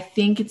I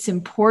think it's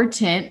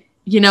important,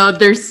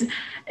 there's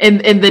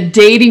in the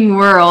dating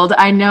world,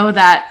 I know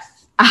that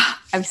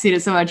I've seen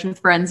it so much with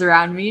friends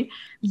around me.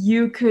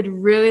 You could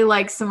really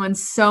like someone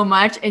so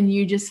much and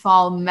you just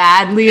fall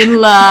madly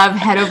in love,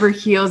 head over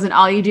heels, and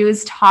all you do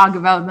is talk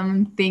about them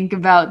and think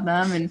about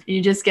them, and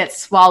you just get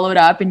swallowed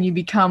up and you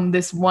become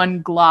this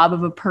one glob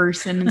of a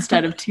person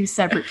instead of two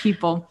separate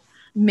people.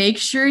 Make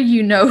sure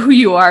you know who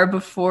you are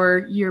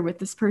before you're with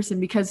this person,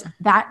 because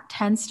that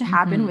tends to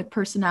happen with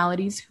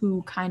personalities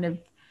who kind of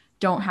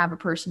don't have a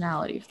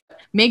personality.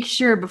 Make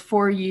sure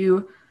before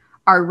you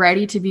are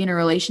ready to be in a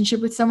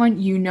relationship with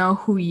someone, you know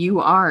who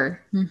you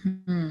are.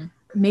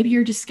 Maybe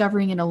you're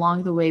discovering it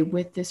along the way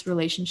with this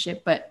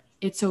relationship, but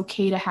it's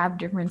okay to have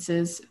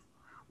differences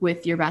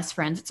with your best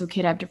friends. It's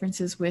okay to have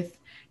differences with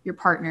your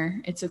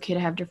partner. It's okay to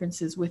have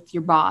differences with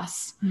your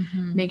boss.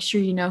 Make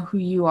sure you know who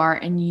you are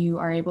and you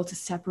are able to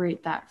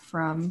separate that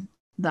from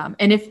them.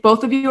 And if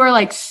both of you are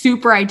like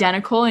super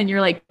identical and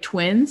you're like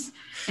twins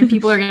and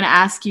people are going to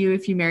ask you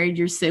if you married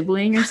your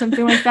sibling or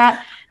something like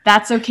that,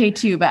 that's okay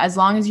too. But as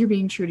long as you're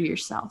being true to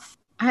yourself.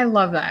 I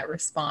love that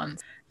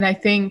response. And I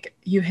think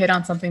you hit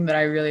on something that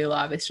I really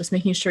love. It's just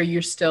making sure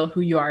you're still who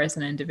you are as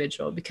an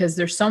individual, because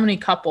there's so many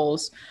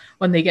couples,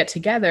 when they get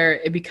together,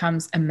 it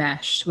becomes a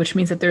mesh, which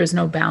means that there is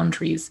no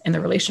boundaries in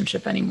the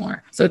relationship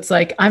anymore. So it's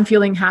like, I'm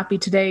feeling happy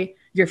today,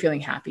 you're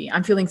feeling happy.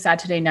 I'm feeling sad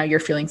today, now you're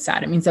feeling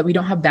sad. It means that we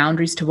don't have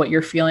boundaries to what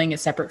you're feeling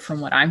is separate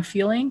from what I'm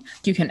feeling.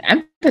 You can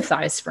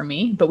empathize for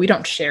me, but we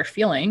don't share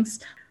feelings.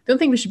 The only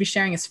thing we should be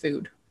sharing is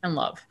food and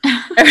love.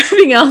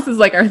 Everything else is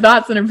like our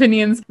thoughts and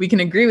opinions. We can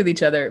agree with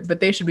each other,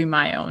 but they should be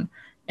my own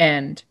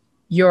and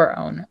your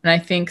own. And I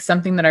think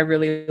something that I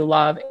really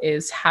love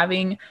is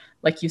having,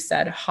 like you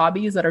said,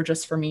 hobbies that are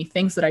just for me,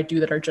 things that I do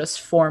that are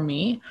just for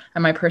me.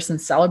 And my person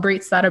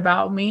celebrates that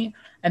about me,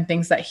 and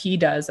things that he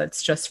does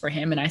that's just for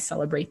him. And I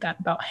celebrate that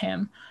about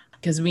him,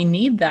 because we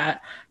need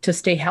that to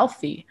stay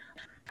healthy.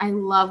 I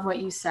love what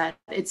you said.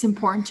 It's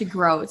important to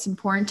grow. It's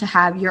important to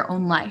have your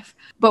own life.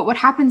 But what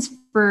happens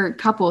for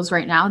couples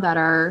right now that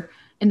are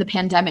in the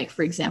pandemic,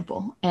 for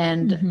example,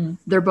 and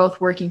they're both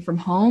working from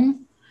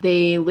home,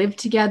 they live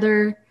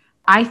together.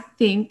 I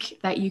think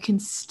that you can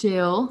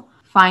still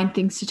find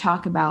things to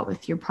talk about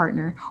with your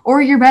partner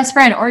or your best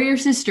friend or your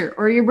sister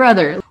or your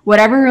brother.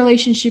 Whatever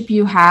relationship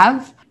you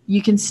have,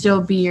 you can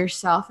still be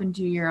yourself and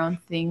do your own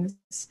things.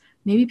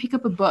 Maybe pick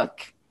up a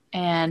book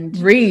and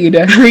read,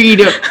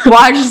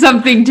 watch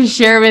something to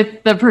share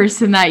with the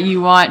person that you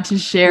want to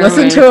share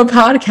Listen with. to a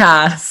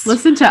podcast.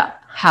 Listen to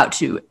How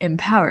to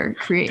Empower,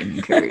 Create, and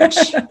Encourage.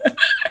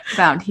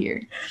 Found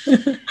here.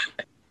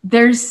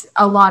 There's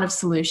a lot of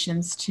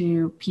solutions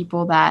to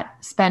people that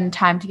spend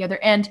time together.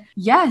 And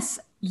yes,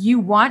 you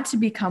want to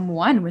become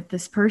one with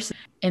this person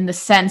in the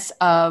sense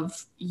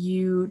of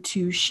you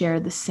two share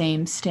the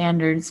same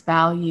standards,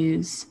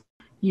 values.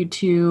 You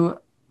two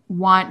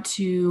want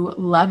to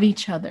love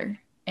each other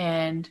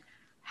and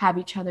have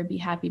each other be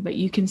happy, but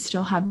you can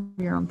still have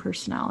your own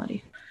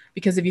personality.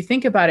 Because if you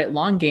think about it,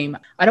 long game,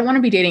 I don't want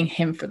to be dating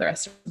him for the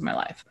rest of my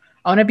life.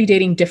 I want to be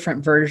dating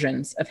different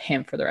versions of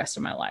him for the rest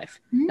of my life.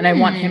 And I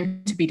want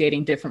him to be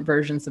dating different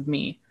versions of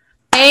me.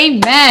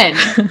 Amen.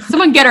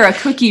 Someone get her a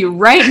cookie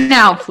right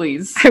now,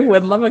 please. I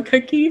would love a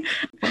cookie.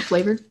 What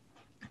flavor?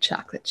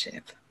 Chocolate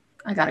chip.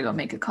 I gotta go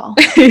make a call.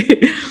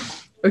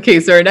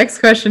 Okay, so our next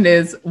question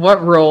is,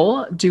 what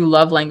role do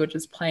love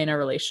languages play in a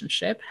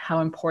relationship?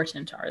 How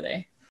important are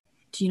they?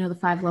 Do you know the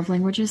 5 love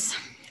languages?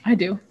 I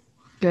do.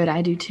 Good,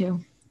 I do too.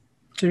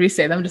 Should we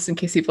say them just in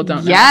case people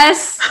don't know?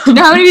 Yes. Do you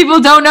know how many people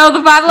don't know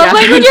the 5 love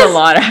languages? It's a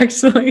lot,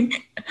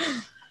 actually.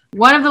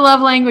 One of the love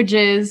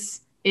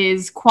languages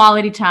is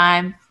quality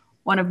time.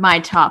 One of my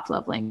top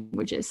love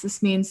languages.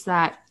 This means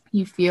that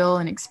you feel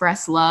and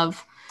express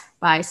love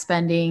by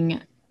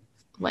spending,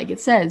 like it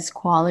says,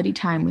 quality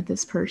time with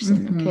this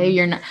person. Mm-hmm. Okay,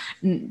 you're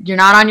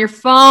not on your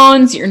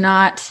phones. You're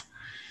not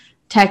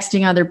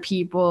texting other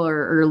people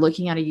or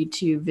looking at a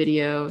YouTube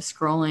video,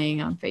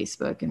 scrolling on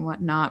Facebook and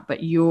whatnot,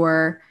 but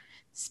you're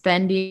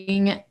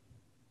spending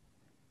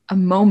a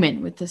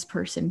moment with this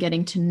person,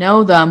 getting to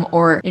know them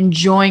or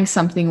enjoying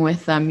something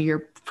with them.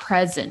 You're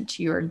present,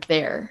 you're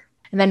there.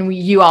 And then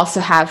you also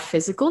have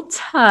physical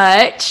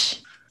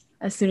touch.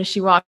 As soon as she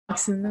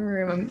walks in the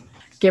room,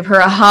 give her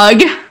a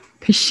hug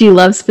because she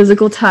loves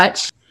physical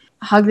touch.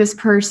 Hug this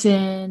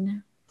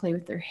person, play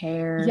with their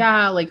hair.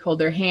 Yeah, like hold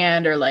their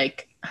hand, or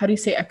like, how do you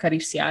say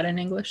acariciar in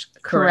English?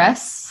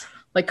 Caress.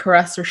 Like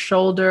caress their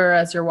shoulder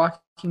as you're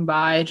walking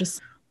by.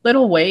 Just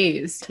little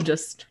ways to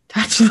just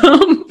touch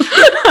them.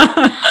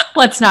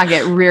 Let's not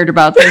get weird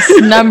about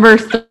this. Number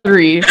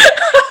 3,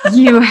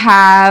 you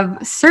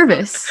have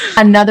service.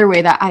 Another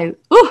way that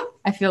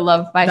I feel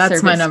loved by service.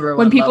 That's my number 1.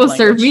 When people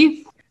serve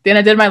me. Then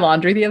I did my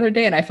laundry the other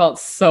day and I felt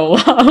so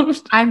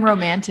loved. I'm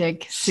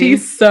romantic.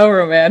 She's so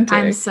romantic.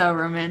 I'm so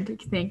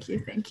romantic. Thank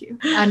you. Thank you.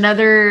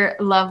 Another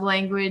love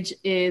language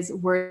is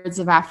words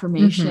of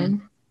affirmation.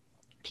 Mm-hmm.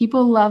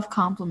 People love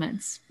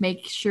compliments.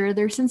 Make sure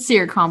they're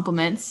sincere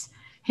compliments.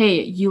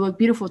 Hey, you look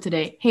beautiful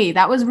today. Hey,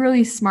 that was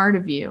really smart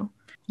of you.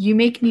 You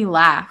make me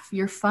laugh.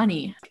 You're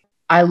funny.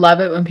 I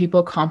love it when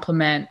people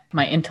compliment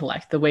my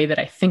intellect, the way that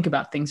I think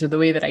about things or the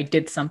way that I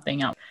did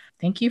something else.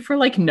 Thank you for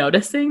like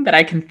noticing that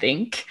I can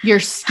think. Your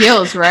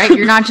skills, right?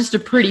 You're not just a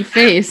pretty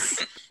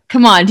face.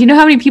 Come on. Do you know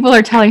how many people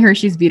are telling her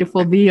she's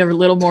beautiful? Be a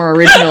little more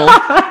original.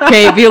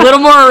 Okay, be a little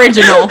more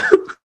original.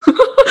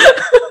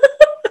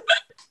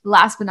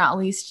 Last but not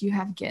least, you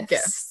have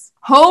gifts.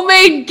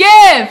 Homemade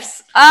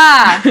gifts.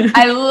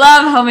 I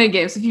love homemade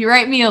gifts. If you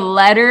write me a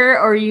letter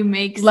or you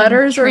make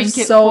some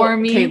trinket for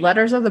me. Okay,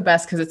 letters are the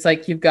best because it's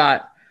like you've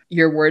got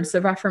your words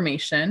of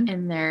affirmation.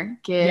 In there.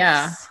 Gifts.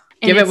 Yeah.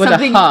 Give it with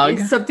a hug.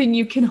 It's something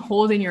you can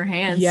hold in your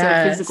hands.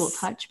 Yes. So physical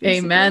touch,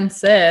 basically. Amen,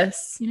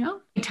 sis. You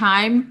know?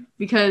 Time,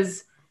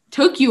 because it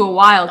took you a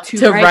while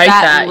to write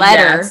that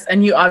letter. Yes.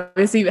 And you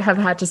obviously have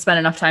had to spend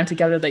enough time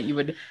together that you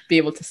would be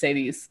able to say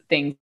these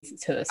things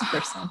to this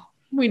person.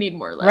 We need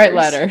more letters. Write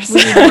letters.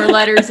 We need more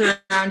letters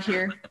around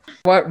here.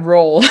 What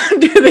role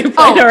do they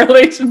play in a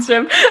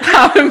relationship?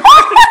 How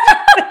important?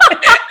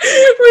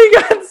 We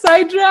got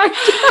sidetracked.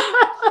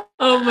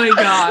 Oh my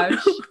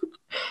gosh.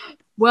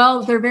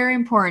 Well, they're very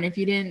important. If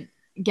you didn't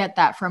get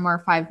that from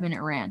our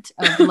 5-minute rant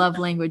of love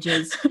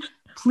languages,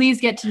 please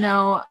get to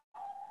know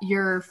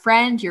your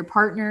friend, your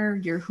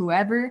partner, your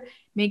whoever.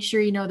 Make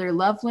sure you know their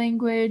love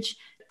language.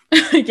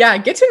 Yeah,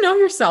 get to know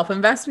yourself.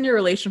 Invest in your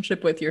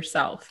relationship with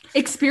yourself.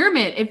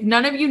 Experiment. If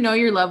none of you know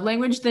your love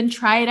language, then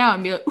try it out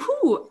and be like,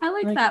 ooh, I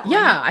like that one.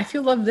 Yeah, I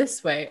feel love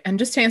this way. And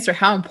just to answer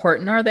how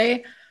important are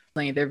they?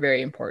 They're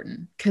very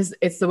important because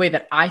it's the way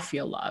that I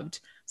feel loved.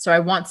 So I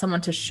want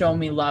someone to show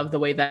me love the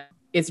way that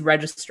is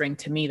registering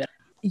to me. That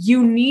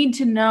you need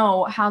to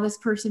know how this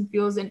person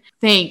feels and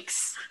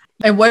thanks.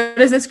 And what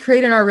does this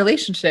create in our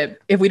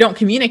relationship? If we don't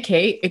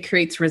communicate, it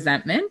creates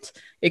resentment.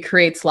 It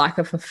creates lack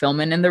of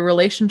fulfillment in the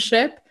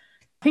relationship.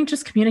 I think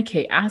just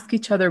communicate. Ask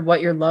each other what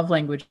your love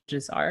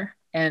languages are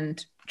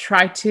and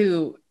try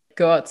to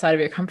go outside of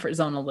your comfort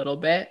zone a little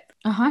bit.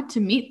 To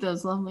meet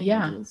those love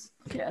languages.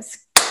 Yeah.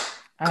 Yes.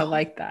 I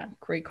like that.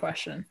 Great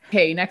question.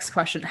 Okay, next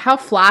question. How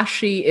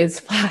flashy is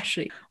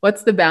flashy?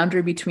 What's the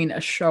boundary between a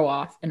show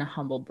off and a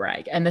humble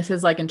brag? And this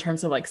is like in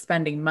terms of like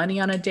spending money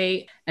on a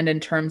date and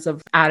in terms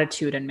of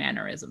attitude and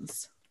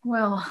mannerisms.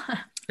 Well,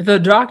 the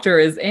doctor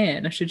is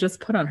in. She just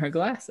put on her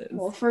glasses.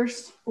 Well,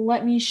 first,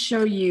 let me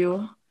show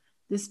you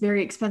this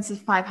very expensive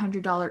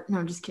 $500. No,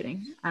 I'm just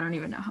kidding. I don't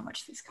even know how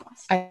much these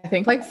cost. I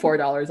think like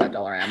 $4 at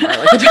Dollarama,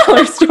 like a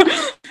dollar store.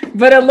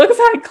 But it looks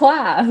high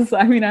class.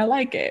 I mean, I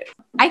like it.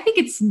 I think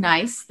it's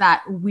nice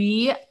that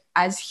we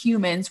as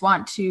humans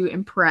want to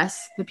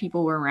impress the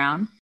people we're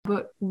around,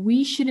 but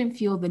we shouldn't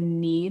feel the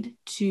need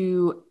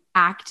to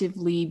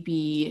actively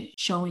be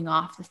showing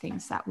off the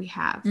things that we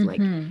have. Mm-hmm.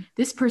 Like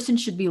this person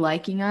should be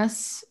liking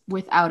us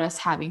without us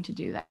having to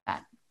do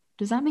that.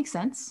 Does that make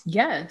sense?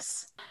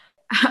 Yes.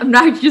 I'm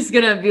not just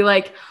going to be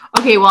like,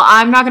 okay, well,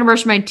 I'm not going to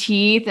brush my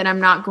teeth and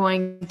I'm not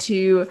going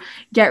to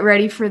get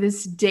ready for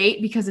this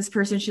date because this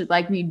person should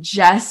like me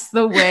just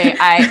the way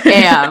I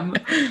am.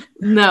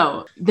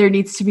 No, there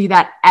needs to be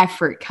that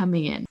effort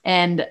coming in.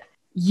 And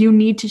you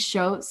need to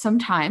show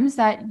sometimes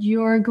that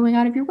you're going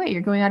out of your way.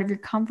 You're going out of your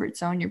comfort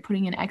zone. You're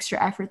putting in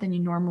extra effort than you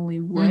normally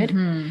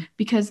would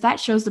because that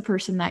shows the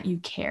person that you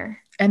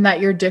care. And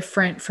that you're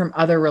different from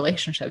other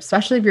relationships,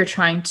 especially if you're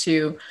trying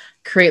to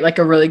create like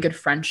a really good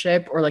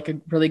friendship or like a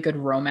really good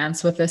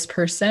romance with this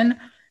person.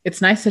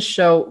 it's nice to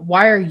show,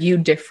 why are you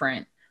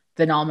different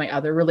than all my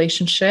other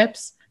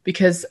relationships?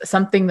 Because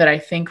something that I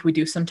think we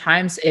do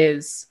sometimes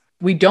is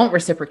we don't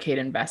reciprocate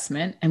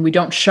investment and we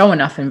don't show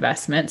enough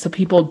investment. So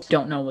people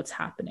don't know what's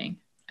happening.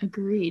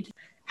 Agreed.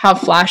 How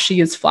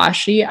flashy is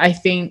flashy? I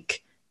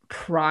think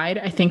pride,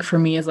 I think for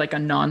me is like a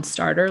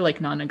non-starter, like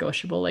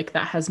non-negotiable, like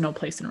that has no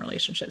place in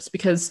relationships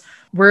because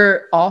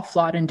we're all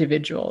flawed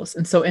individuals.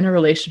 And so in a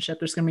relationship,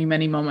 there's going to be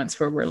many moments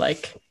where we're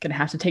like going to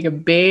have to take a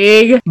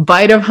big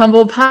bite of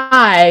humble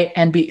pie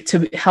and be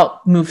to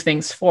help move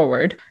things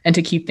forward and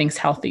to keep things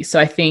healthy. So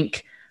I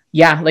think,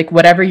 yeah, like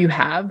whatever you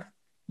have,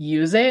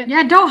 use it.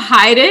 Yeah, don't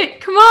hide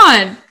it. Come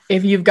on.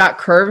 If you've got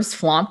curves,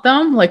 flaunt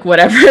them. Like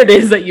whatever it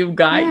is that you've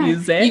got,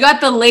 use it. You got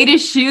the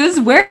latest shoes,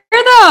 wear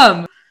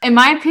them. In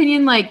my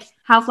opinion, like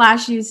how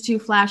flashy is too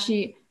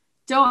flashy.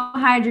 Don't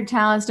hide your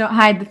talents. Don't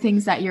hide the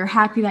things that you're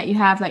happy that you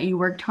have, that you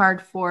worked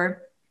hard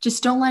for.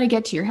 Just don't let it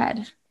get to your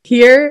head.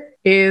 Here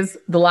is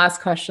the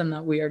last question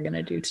that we are going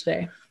to do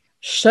today.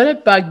 Should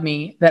it bug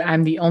me that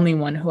I'm the only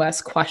one who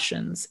asks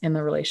questions in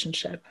the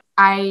relationship?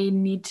 I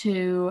need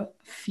to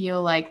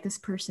feel like this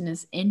person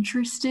is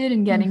interested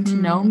in getting to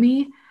know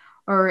me,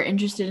 or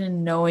interested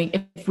in knowing,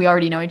 if we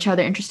already know each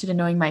other, interested in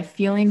knowing my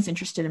feelings,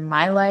 interested in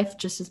my life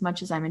just as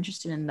much as I'm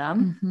interested in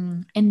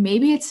them. And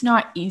maybe it's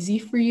not easy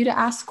for you to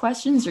ask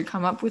questions or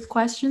come up with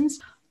questions,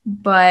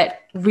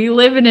 but we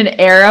live in an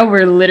era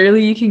where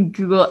literally you can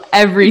Google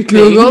everything.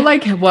 Google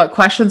like what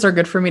questions are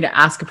good for me to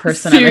ask a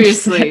person.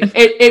 Seriously,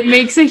 it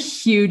makes a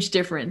huge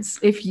difference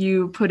if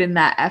you put in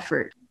that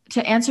effort.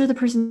 To answer the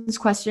person's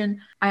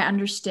question, I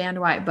understand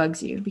why it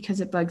bugs you,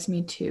 because it bugs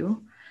me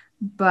too.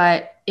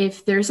 But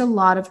if there's a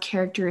lot of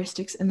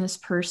characteristics in this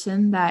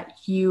person that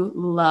you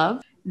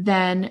love,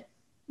 then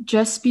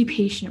just be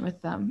patient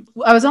with them.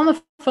 I was on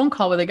the phone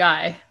call with a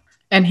guy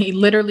and he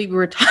literally, we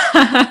were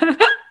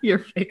your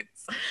face.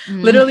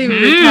 Literally we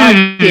were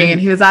talking and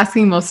he was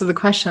asking most of the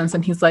questions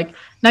and he's like,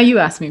 now you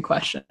ask me a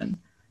question.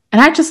 And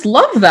I just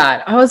love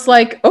that. I was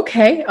like,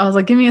 okay. I was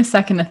like, give me a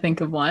second to think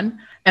of one.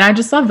 And I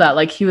just love that.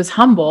 Like he was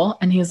humble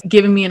and he was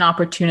giving me an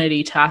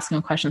opportunity to ask him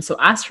a question. So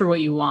ask for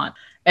what you want.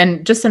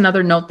 And just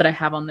another note that I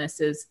have on this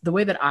is the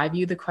way that I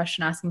view the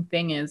question asking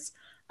thing is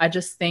I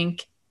just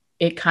think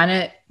it kind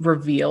of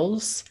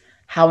reveals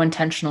how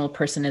intentional a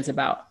person is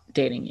about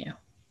dating you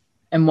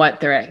and what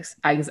they're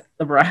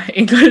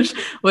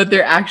what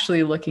they're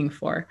actually looking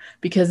for.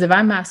 Because if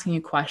I'm asking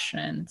you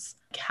questions,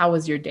 how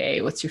was your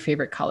day? What's your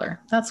favorite color?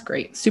 That's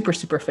great. Super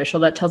superficial.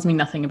 That tells me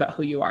nothing about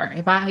who you are.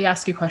 If I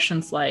ask you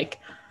questions like,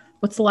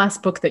 what's the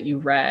last book that you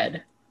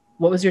read?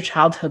 What was your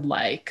childhood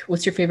like?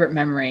 What's your favorite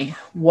memory?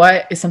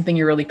 What is something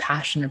you're really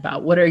passionate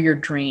about? What are your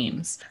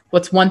dreams?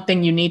 What's one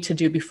thing you need to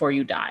do before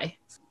you die?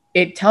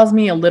 It tells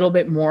me a little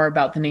bit more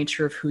about the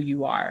nature of who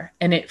you are.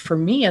 And it, for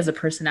me as a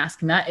person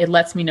asking that, it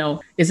lets me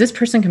know, is this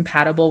person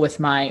compatible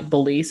with my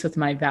beliefs, with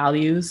my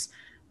values,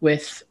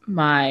 with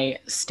my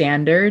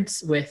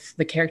standards, with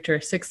the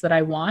characteristics that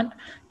I want?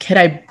 Could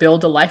I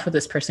build a life with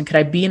this person? Could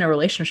I be in a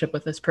relationship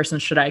with this person?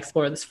 Should I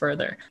explore this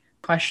further?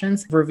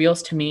 Questions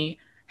reveals to me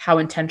how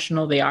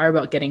intentional they are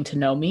about getting to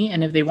know me.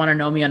 And if they want to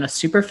know me on a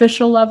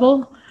superficial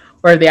level,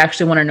 or they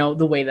actually want to know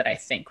the way that I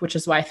think, which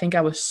is why I think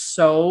I was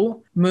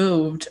so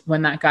moved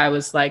when that guy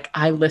was like,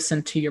 I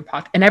listened to your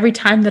podcast. And every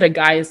time that a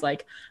guy is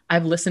like,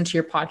 I've listened to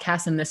your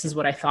podcast and this is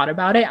what I thought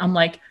about it, I'm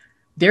like,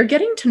 they're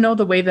getting to know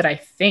the way that I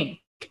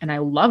think. And I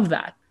love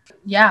that.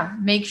 Yeah.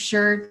 Make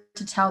sure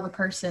to tell the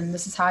person,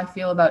 this is how I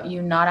feel about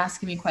you not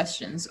asking me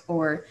questions,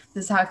 or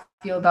this is how I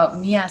feel about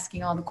me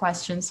asking all the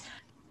questions.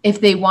 If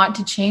they want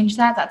to change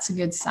that, that's a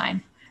good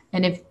sign.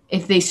 And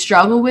if they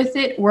struggle with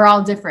it, we're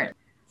all different.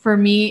 For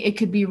me, it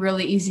could be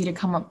really easy to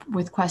come up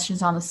with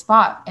questions on the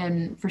spot.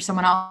 And for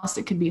someone else,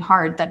 it could be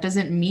hard. That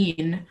doesn't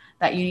mean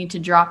that you need to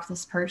drop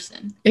this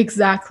person.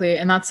 Exactly.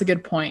 And that's a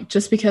good point.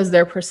 Just because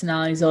their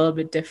personality is a little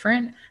bit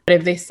different. But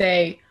if they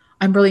say,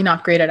 I'm really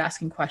not great at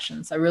asking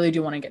questions, I really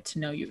do want to get to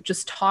know you,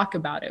 just talk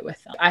about it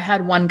with them. I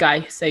had one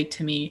guy say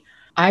to me,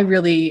 I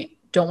really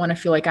don't want to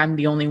feel like I'm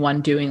the only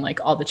one doing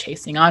like all the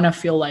chasing. I want to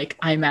feel like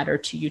I matter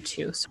to you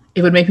too. So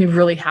it would make me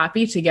really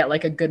happy to get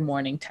like a good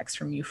morning text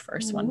from you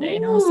first one day.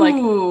 And I was like,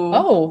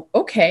 oh,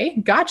 okay,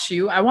 got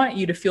you. I want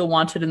you to feel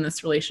wanted in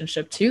this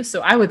relationship too.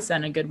 So I would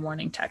send a good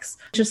morning text.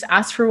 Just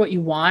ask for what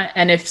you want.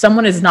 And if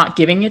someone is not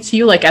giving it to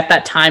you, like at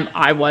that time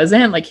I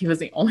wasn't, like he was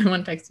the only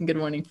one texting good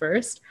morning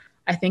first,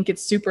 I think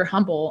it's super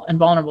humble and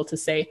vulnerable to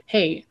say,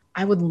 hey,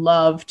 I would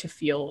love to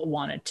feel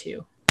wanted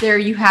to. There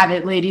you have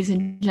it, ladies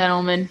and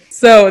gentlemen.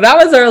 So that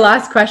was our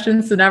last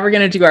question. So now we're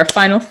going to do our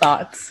final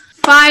thoughts.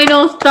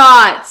 Final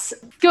thoughts.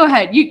 Go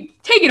ahead. You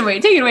take it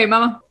away. Take it away,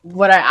 mama.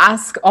 What I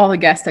ask all the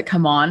guests that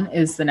come on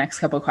is the next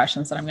couple of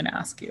questions that I'm going to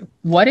ask you.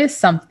 What is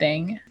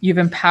something you've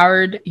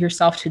empowered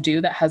yourself to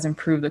do that has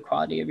improved the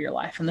quality of your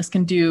life? And this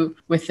can do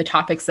with the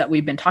topics that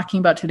we've been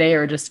talking about today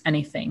or just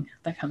anything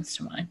that comes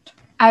to mind.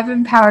 I've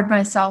empowered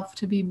myself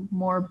to be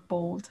more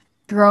bold.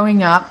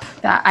 Growing up,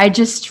 that I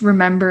just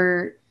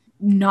remember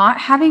not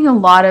having a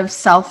lot of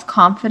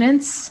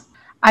self-confidence.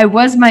 I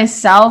was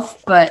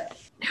myself, but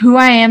who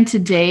I am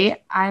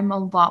today, I'm a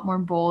lot more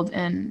bold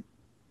and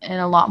and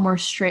a lot more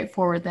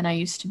straightforward than I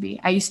used to be.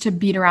 I used to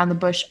beat around the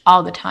bush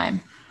all the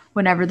time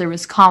whenever there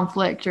was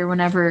conflict or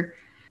whenever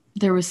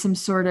there was some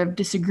sort of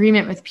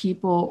disagreement with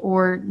people,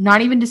 or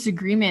not even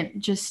disagreement,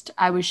 just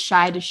I was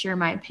shy to share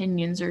my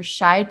opinions or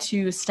shy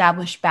to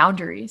establish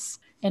boundaries.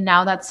 And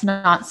now that's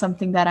not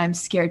something that I'm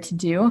scared to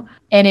do.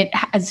 And it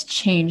has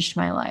changed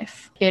my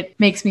life. It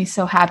makes me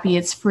so happy.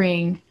 It's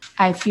freeing.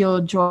 I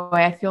feel joy.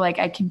 I feel like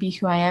I can be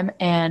who I am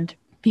and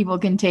people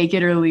can take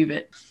it or leave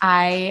it.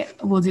 I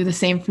will do the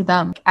same for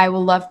them. I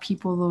will love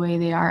people the way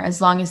they are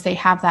as long as they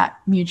have that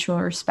mutual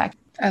respect.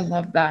 I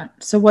love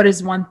that. So what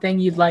is one thing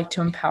you'd like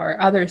to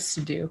empower others to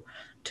do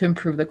to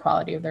improve the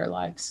quality of their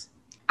lives?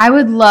 I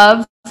would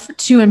love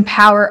to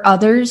empower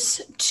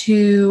others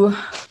to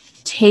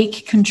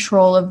take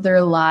control of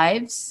their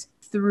lives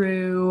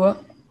through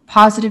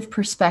positive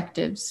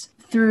perspectives,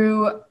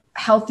 through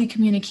healthy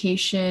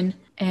communication,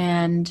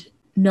 and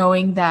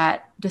knowing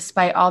that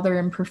despite all their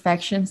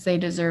imperfections, they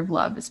deserve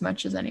love as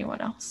much as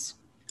anyone else.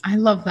 I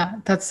love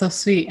that. That's so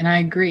sweet. And I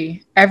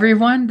agree.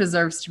 Everyone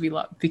deserves to be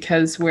loved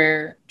because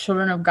we're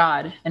children of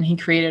God and he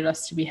created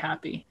us to be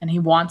happy and he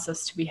wants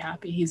us to be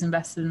happy. He's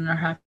invested in our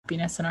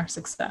happiness and our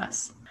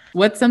success.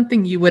 What's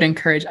something you would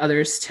encourage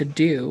others to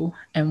do,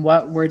 and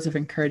what words of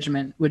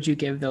encouragement would you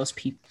give those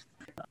people?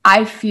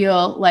 I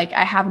feel like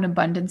I have an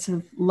abundance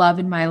of love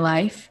in my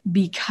life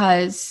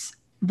because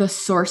the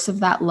source of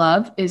that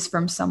love is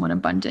from someone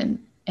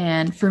abundant.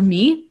 And for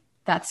me,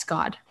 that's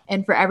God.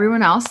 And for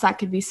everyone else, that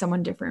could be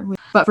someone different.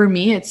 But for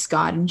me, it's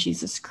God and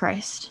Jesus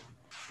Christ.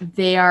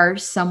 They are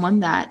someone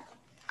that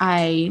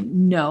I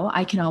know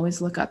I can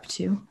always look up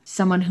to,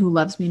 someone who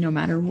loves me no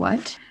matter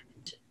what.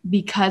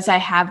 Because I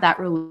have that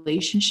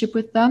relationship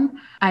with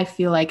them, I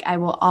feel like I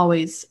will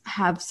always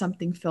have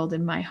something filled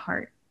in my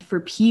heart.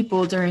 For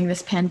people during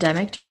this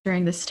pandemic,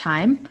 during this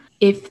time,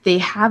 if they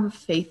have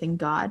faith in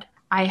God,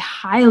 I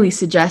highly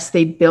suggest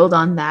they build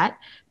on that,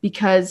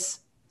 because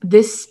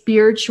this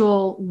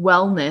spiritual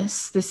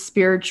wellness, this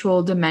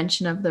spiritual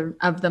dimension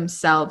of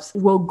themselves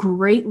will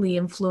greatly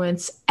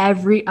influence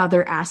every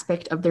other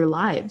aspect of their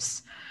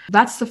lives.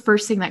 That's the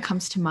first thing that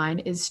comes to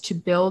mind, is to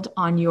build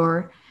on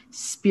your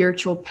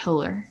spiritual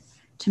pillar,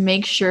 to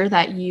make sure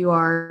that you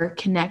are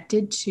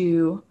connected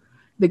to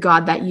the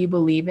God that you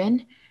believe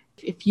in.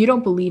 If you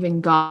don't believe in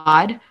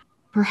God,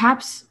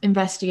 perhaps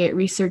investigate,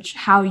 research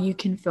how you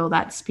can fill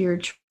that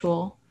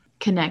spiritual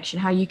connection,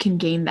 how you can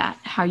gain that,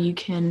 how you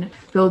can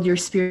build your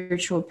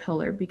spiritual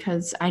pillar,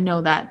 because I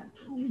know that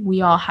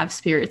we all have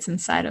spirits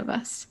inside of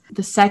us.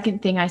 The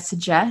second thing I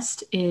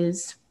suggest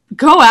is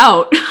go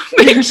out.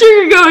 Make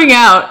sure you're going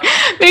out.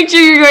 Make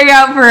sure you're going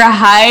out for a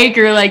hike,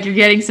 or like you're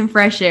getting some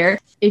fresh air.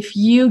 If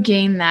you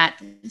gain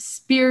that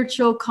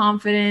spiritual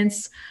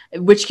confidence,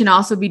 which can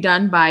also be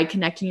done by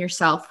connecting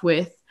yourself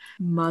with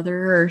Mother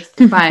Earth,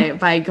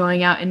 by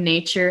going out in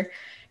nature,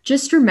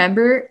 just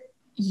remember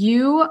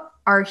you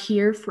are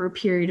here for a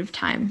period of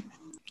time.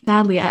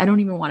 Sadly, I don't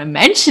even want to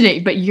mention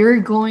it, but you're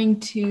going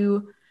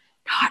to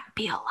not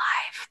be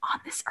alive on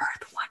this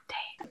earth one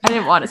day. I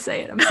didn't want to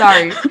say it. I'm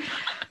sorry.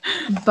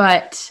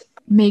 But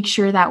make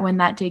sure that when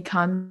that day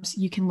comes,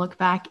 you can look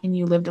back and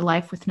you lived a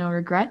life with no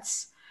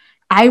regrets.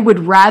 I would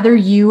rather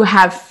you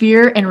have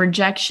fear and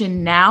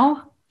rejection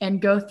now and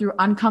go through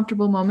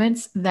uncomfortable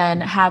moments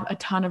than have a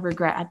ton of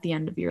regret at the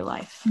end of your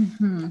life.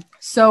 Mm-hmm.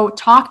 So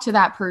talk to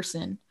that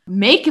person,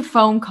 make a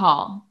phone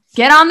call,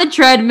 get on the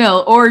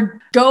treadmill, or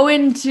go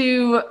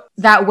into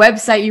that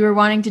website you were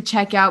wanting to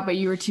check out, but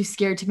you were too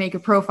scared to make a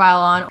profile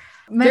on.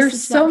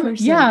 There's so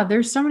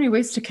many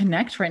ways to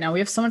connect right now. We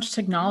have so much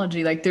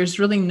technology. Like, there's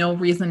really no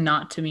reason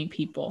not to meet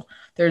people.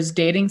 There's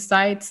dating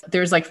sites.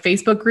 There's like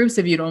Facebook groups.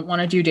 If you don't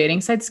want to do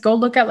dating sites, go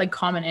look at like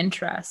common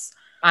interests.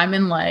 I'm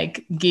in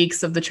like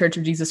Geeks of the Church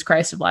of Jesus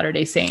Christ of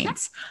Latter-day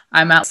Saints.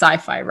 I'm out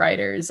sci-fi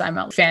writers. I'm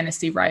out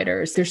fantasy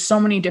writers. There's so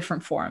many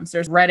different forums.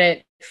 There's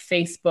Reddit,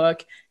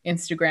 Facebook,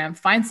 Instagram.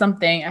 Find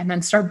something and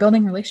then start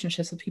building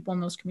relationships with people in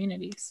those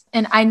communities.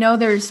 And I know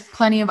there's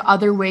plenty of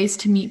other ways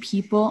to meet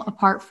people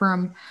apart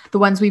from the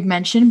ones we've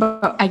mentioned,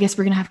 but I guess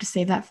we're going to have to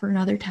save that for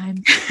another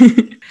time.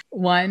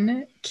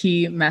 One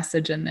key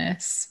message in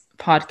this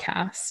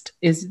podcast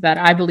is that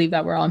I believe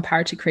that we're all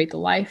empowered to create the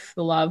life,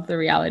 the love, the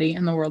reality,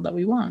 and the world that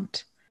we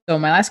want. So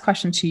my last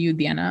question to you,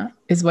 Deanna,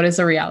 is what is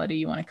the reality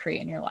you want to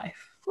create in your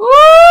life?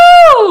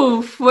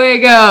 Woo!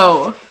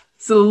 Fuego!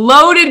 So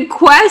loaded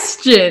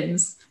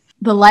questions.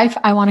 The life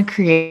I want to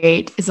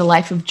create is a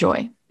life of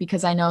joy,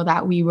 because I know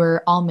that we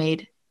were all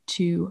made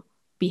to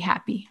be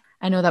happy.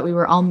 I know that we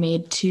were all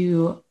made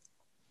to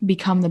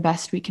become the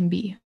best we can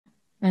be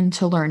and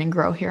to learn and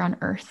grow here on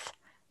earth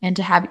and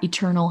to have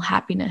eternal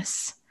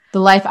happiness. The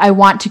life I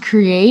want to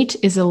create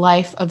is a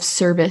life of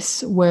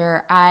service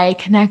where I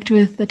connect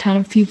with a ton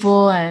of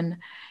people and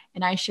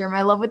I share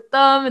my love with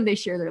them and they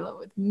share their love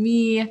with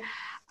me.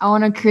 I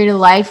want to create a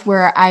life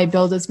where I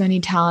build as many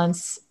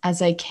talents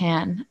as I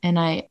can and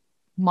I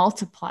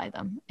multiply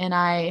them and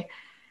I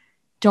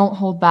don't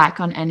hold back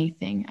on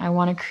anything. I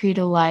want to create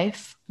a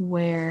life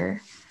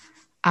where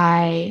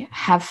I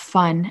have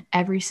fun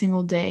every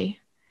single day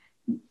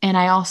And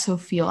I also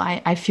feel,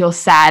 I feel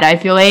sad. I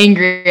feel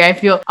angry. I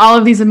feel all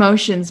of these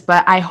emotions,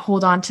 but I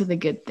hold on to the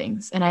good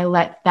things and I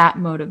let that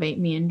motivate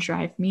me and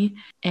drive me.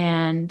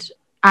 And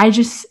I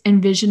just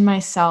envision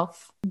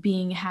myself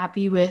being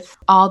happy with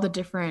all the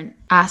different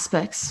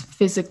aspects,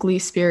 physically,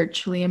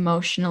 spiritually,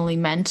 emotionally,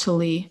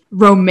 mentally,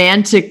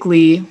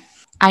 romantically.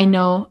 I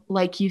know,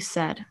 like you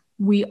said,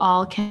 we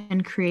all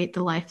can create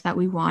the life that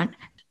we want.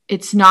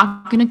 It's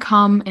not going to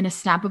come in a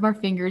snap of our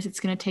fingers. It's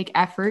going to take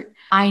effort.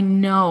 I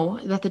know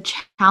that the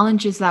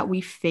challenges that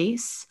we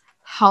face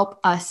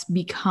help us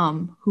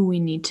become who we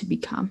need to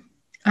become.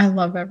 I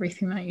love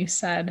everything that you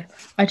said.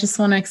 I just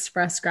want to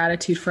express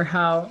gratitude for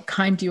how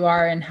kind you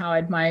are and how I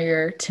admire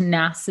your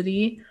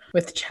tenacity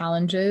with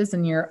challenges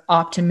and your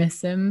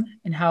optimism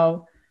and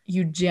how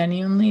you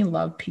genuinely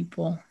love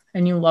people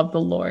and you love the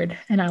Lord.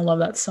 And I love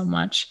that so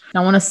much.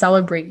 And I want to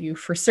celebrate you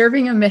for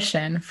serving a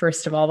mission,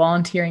 first of all,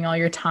 volunteering all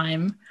your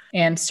time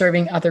and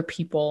serving other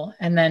people,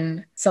 and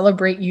then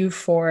celebrate you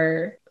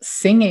for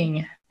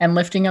singing and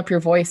lifting up your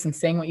voice and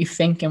saying what you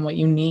think and what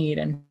you need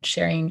and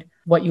sharing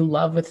what you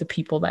love with the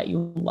people that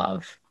you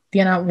love.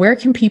 Deanna, where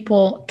can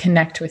people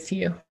connect with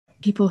you?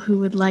 People who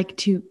would like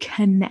to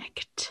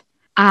connect.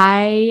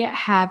 I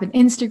have an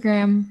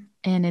Instagram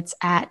and it's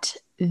at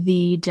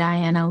the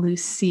Diana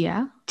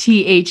Lucia,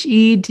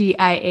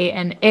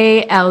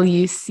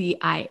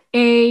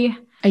 TheDianaLucia.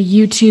 A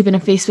YouTube and a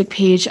Facebook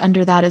page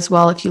under that as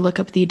well if you look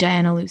up the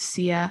Diana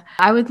Lucia.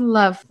 I would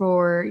love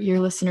for your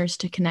listeners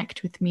to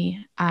connect with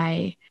me.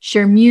 I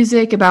share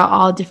music about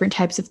all different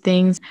types of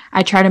things.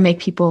 I try to make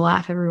people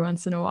laugh every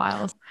once in a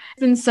while. It's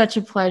been such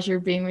a pleasure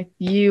being with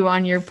you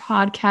on your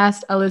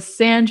podcast,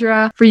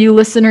 Alessandra. For you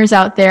listeners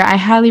out there, I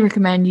highly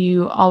recommend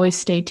you always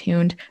stay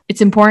tuned. It's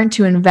important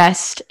to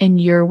invest in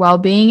your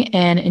well-being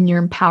and in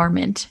your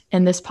empowerment,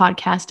 and this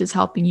podcast is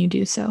helping you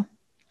do so.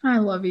 I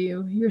love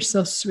you. You're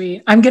so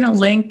sweet. I'm going to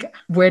link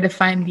where to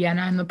find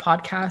Deanna in the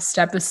podcast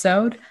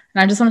episode.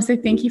 And I just want to say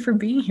thank you for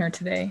being here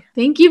today.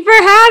 Thank you for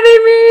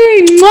having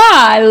me. Mwah!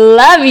 I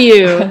love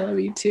you. I love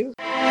you too.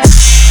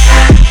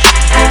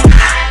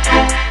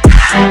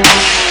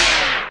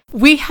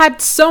 We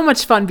had so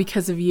much fun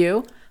because of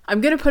you.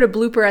 I'm going to put a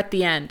blooper at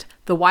the end.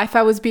 The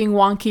Wi-Fi was being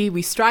wonky.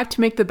 We strived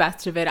to make the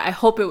best of it. I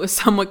hope it was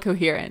somewhat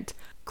coherent.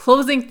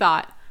 Closing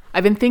thought.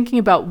 I've been thinking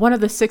about one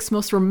of the 6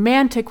 most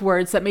romantic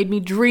words that made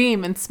me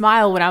dream and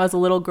smile when I was a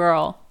little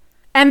girl.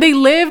 And they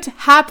lived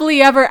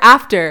happily ever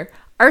after.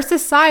 Our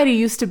society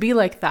used to be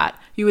like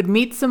that. You would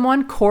meet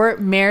someone,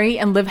 court, marry,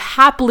 and live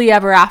happily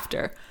ever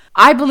after.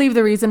 I believe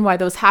the reason why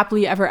those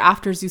happily ever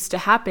afters used to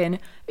happen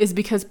is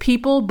because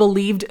people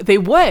believed they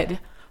would.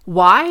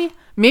 Why?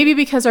 Maybe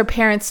because our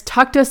parents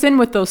tucked us in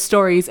with those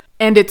stories,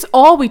 and it's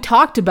all we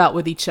talked about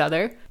with each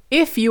other.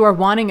 If you are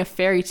wanting a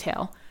fairy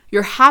tale,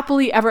 you're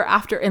happily ever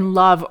after in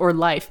love or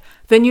life,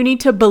 then you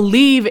need to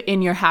believe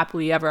in your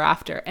happily ever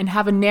after and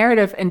have a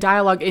narrative and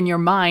dialogue in your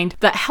mind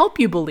that help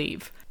you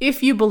believe.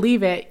 If you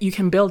believe it, you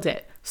can build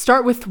it.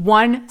 Start with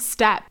one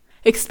step.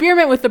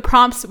 Experiment with the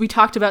prompts we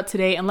talked about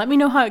today and let me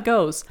know how it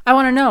goes. I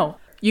want to know.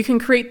 You can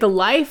create the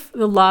life,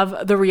 the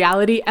love, the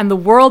reality, and the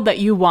world that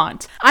you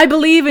want. I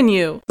believe in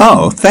you.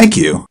 Oh, thank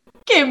you.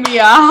 Give me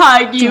a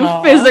hug, you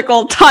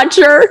physical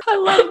toucher. I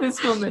love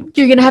this woman.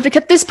 You're going to have to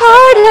cut this part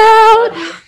out.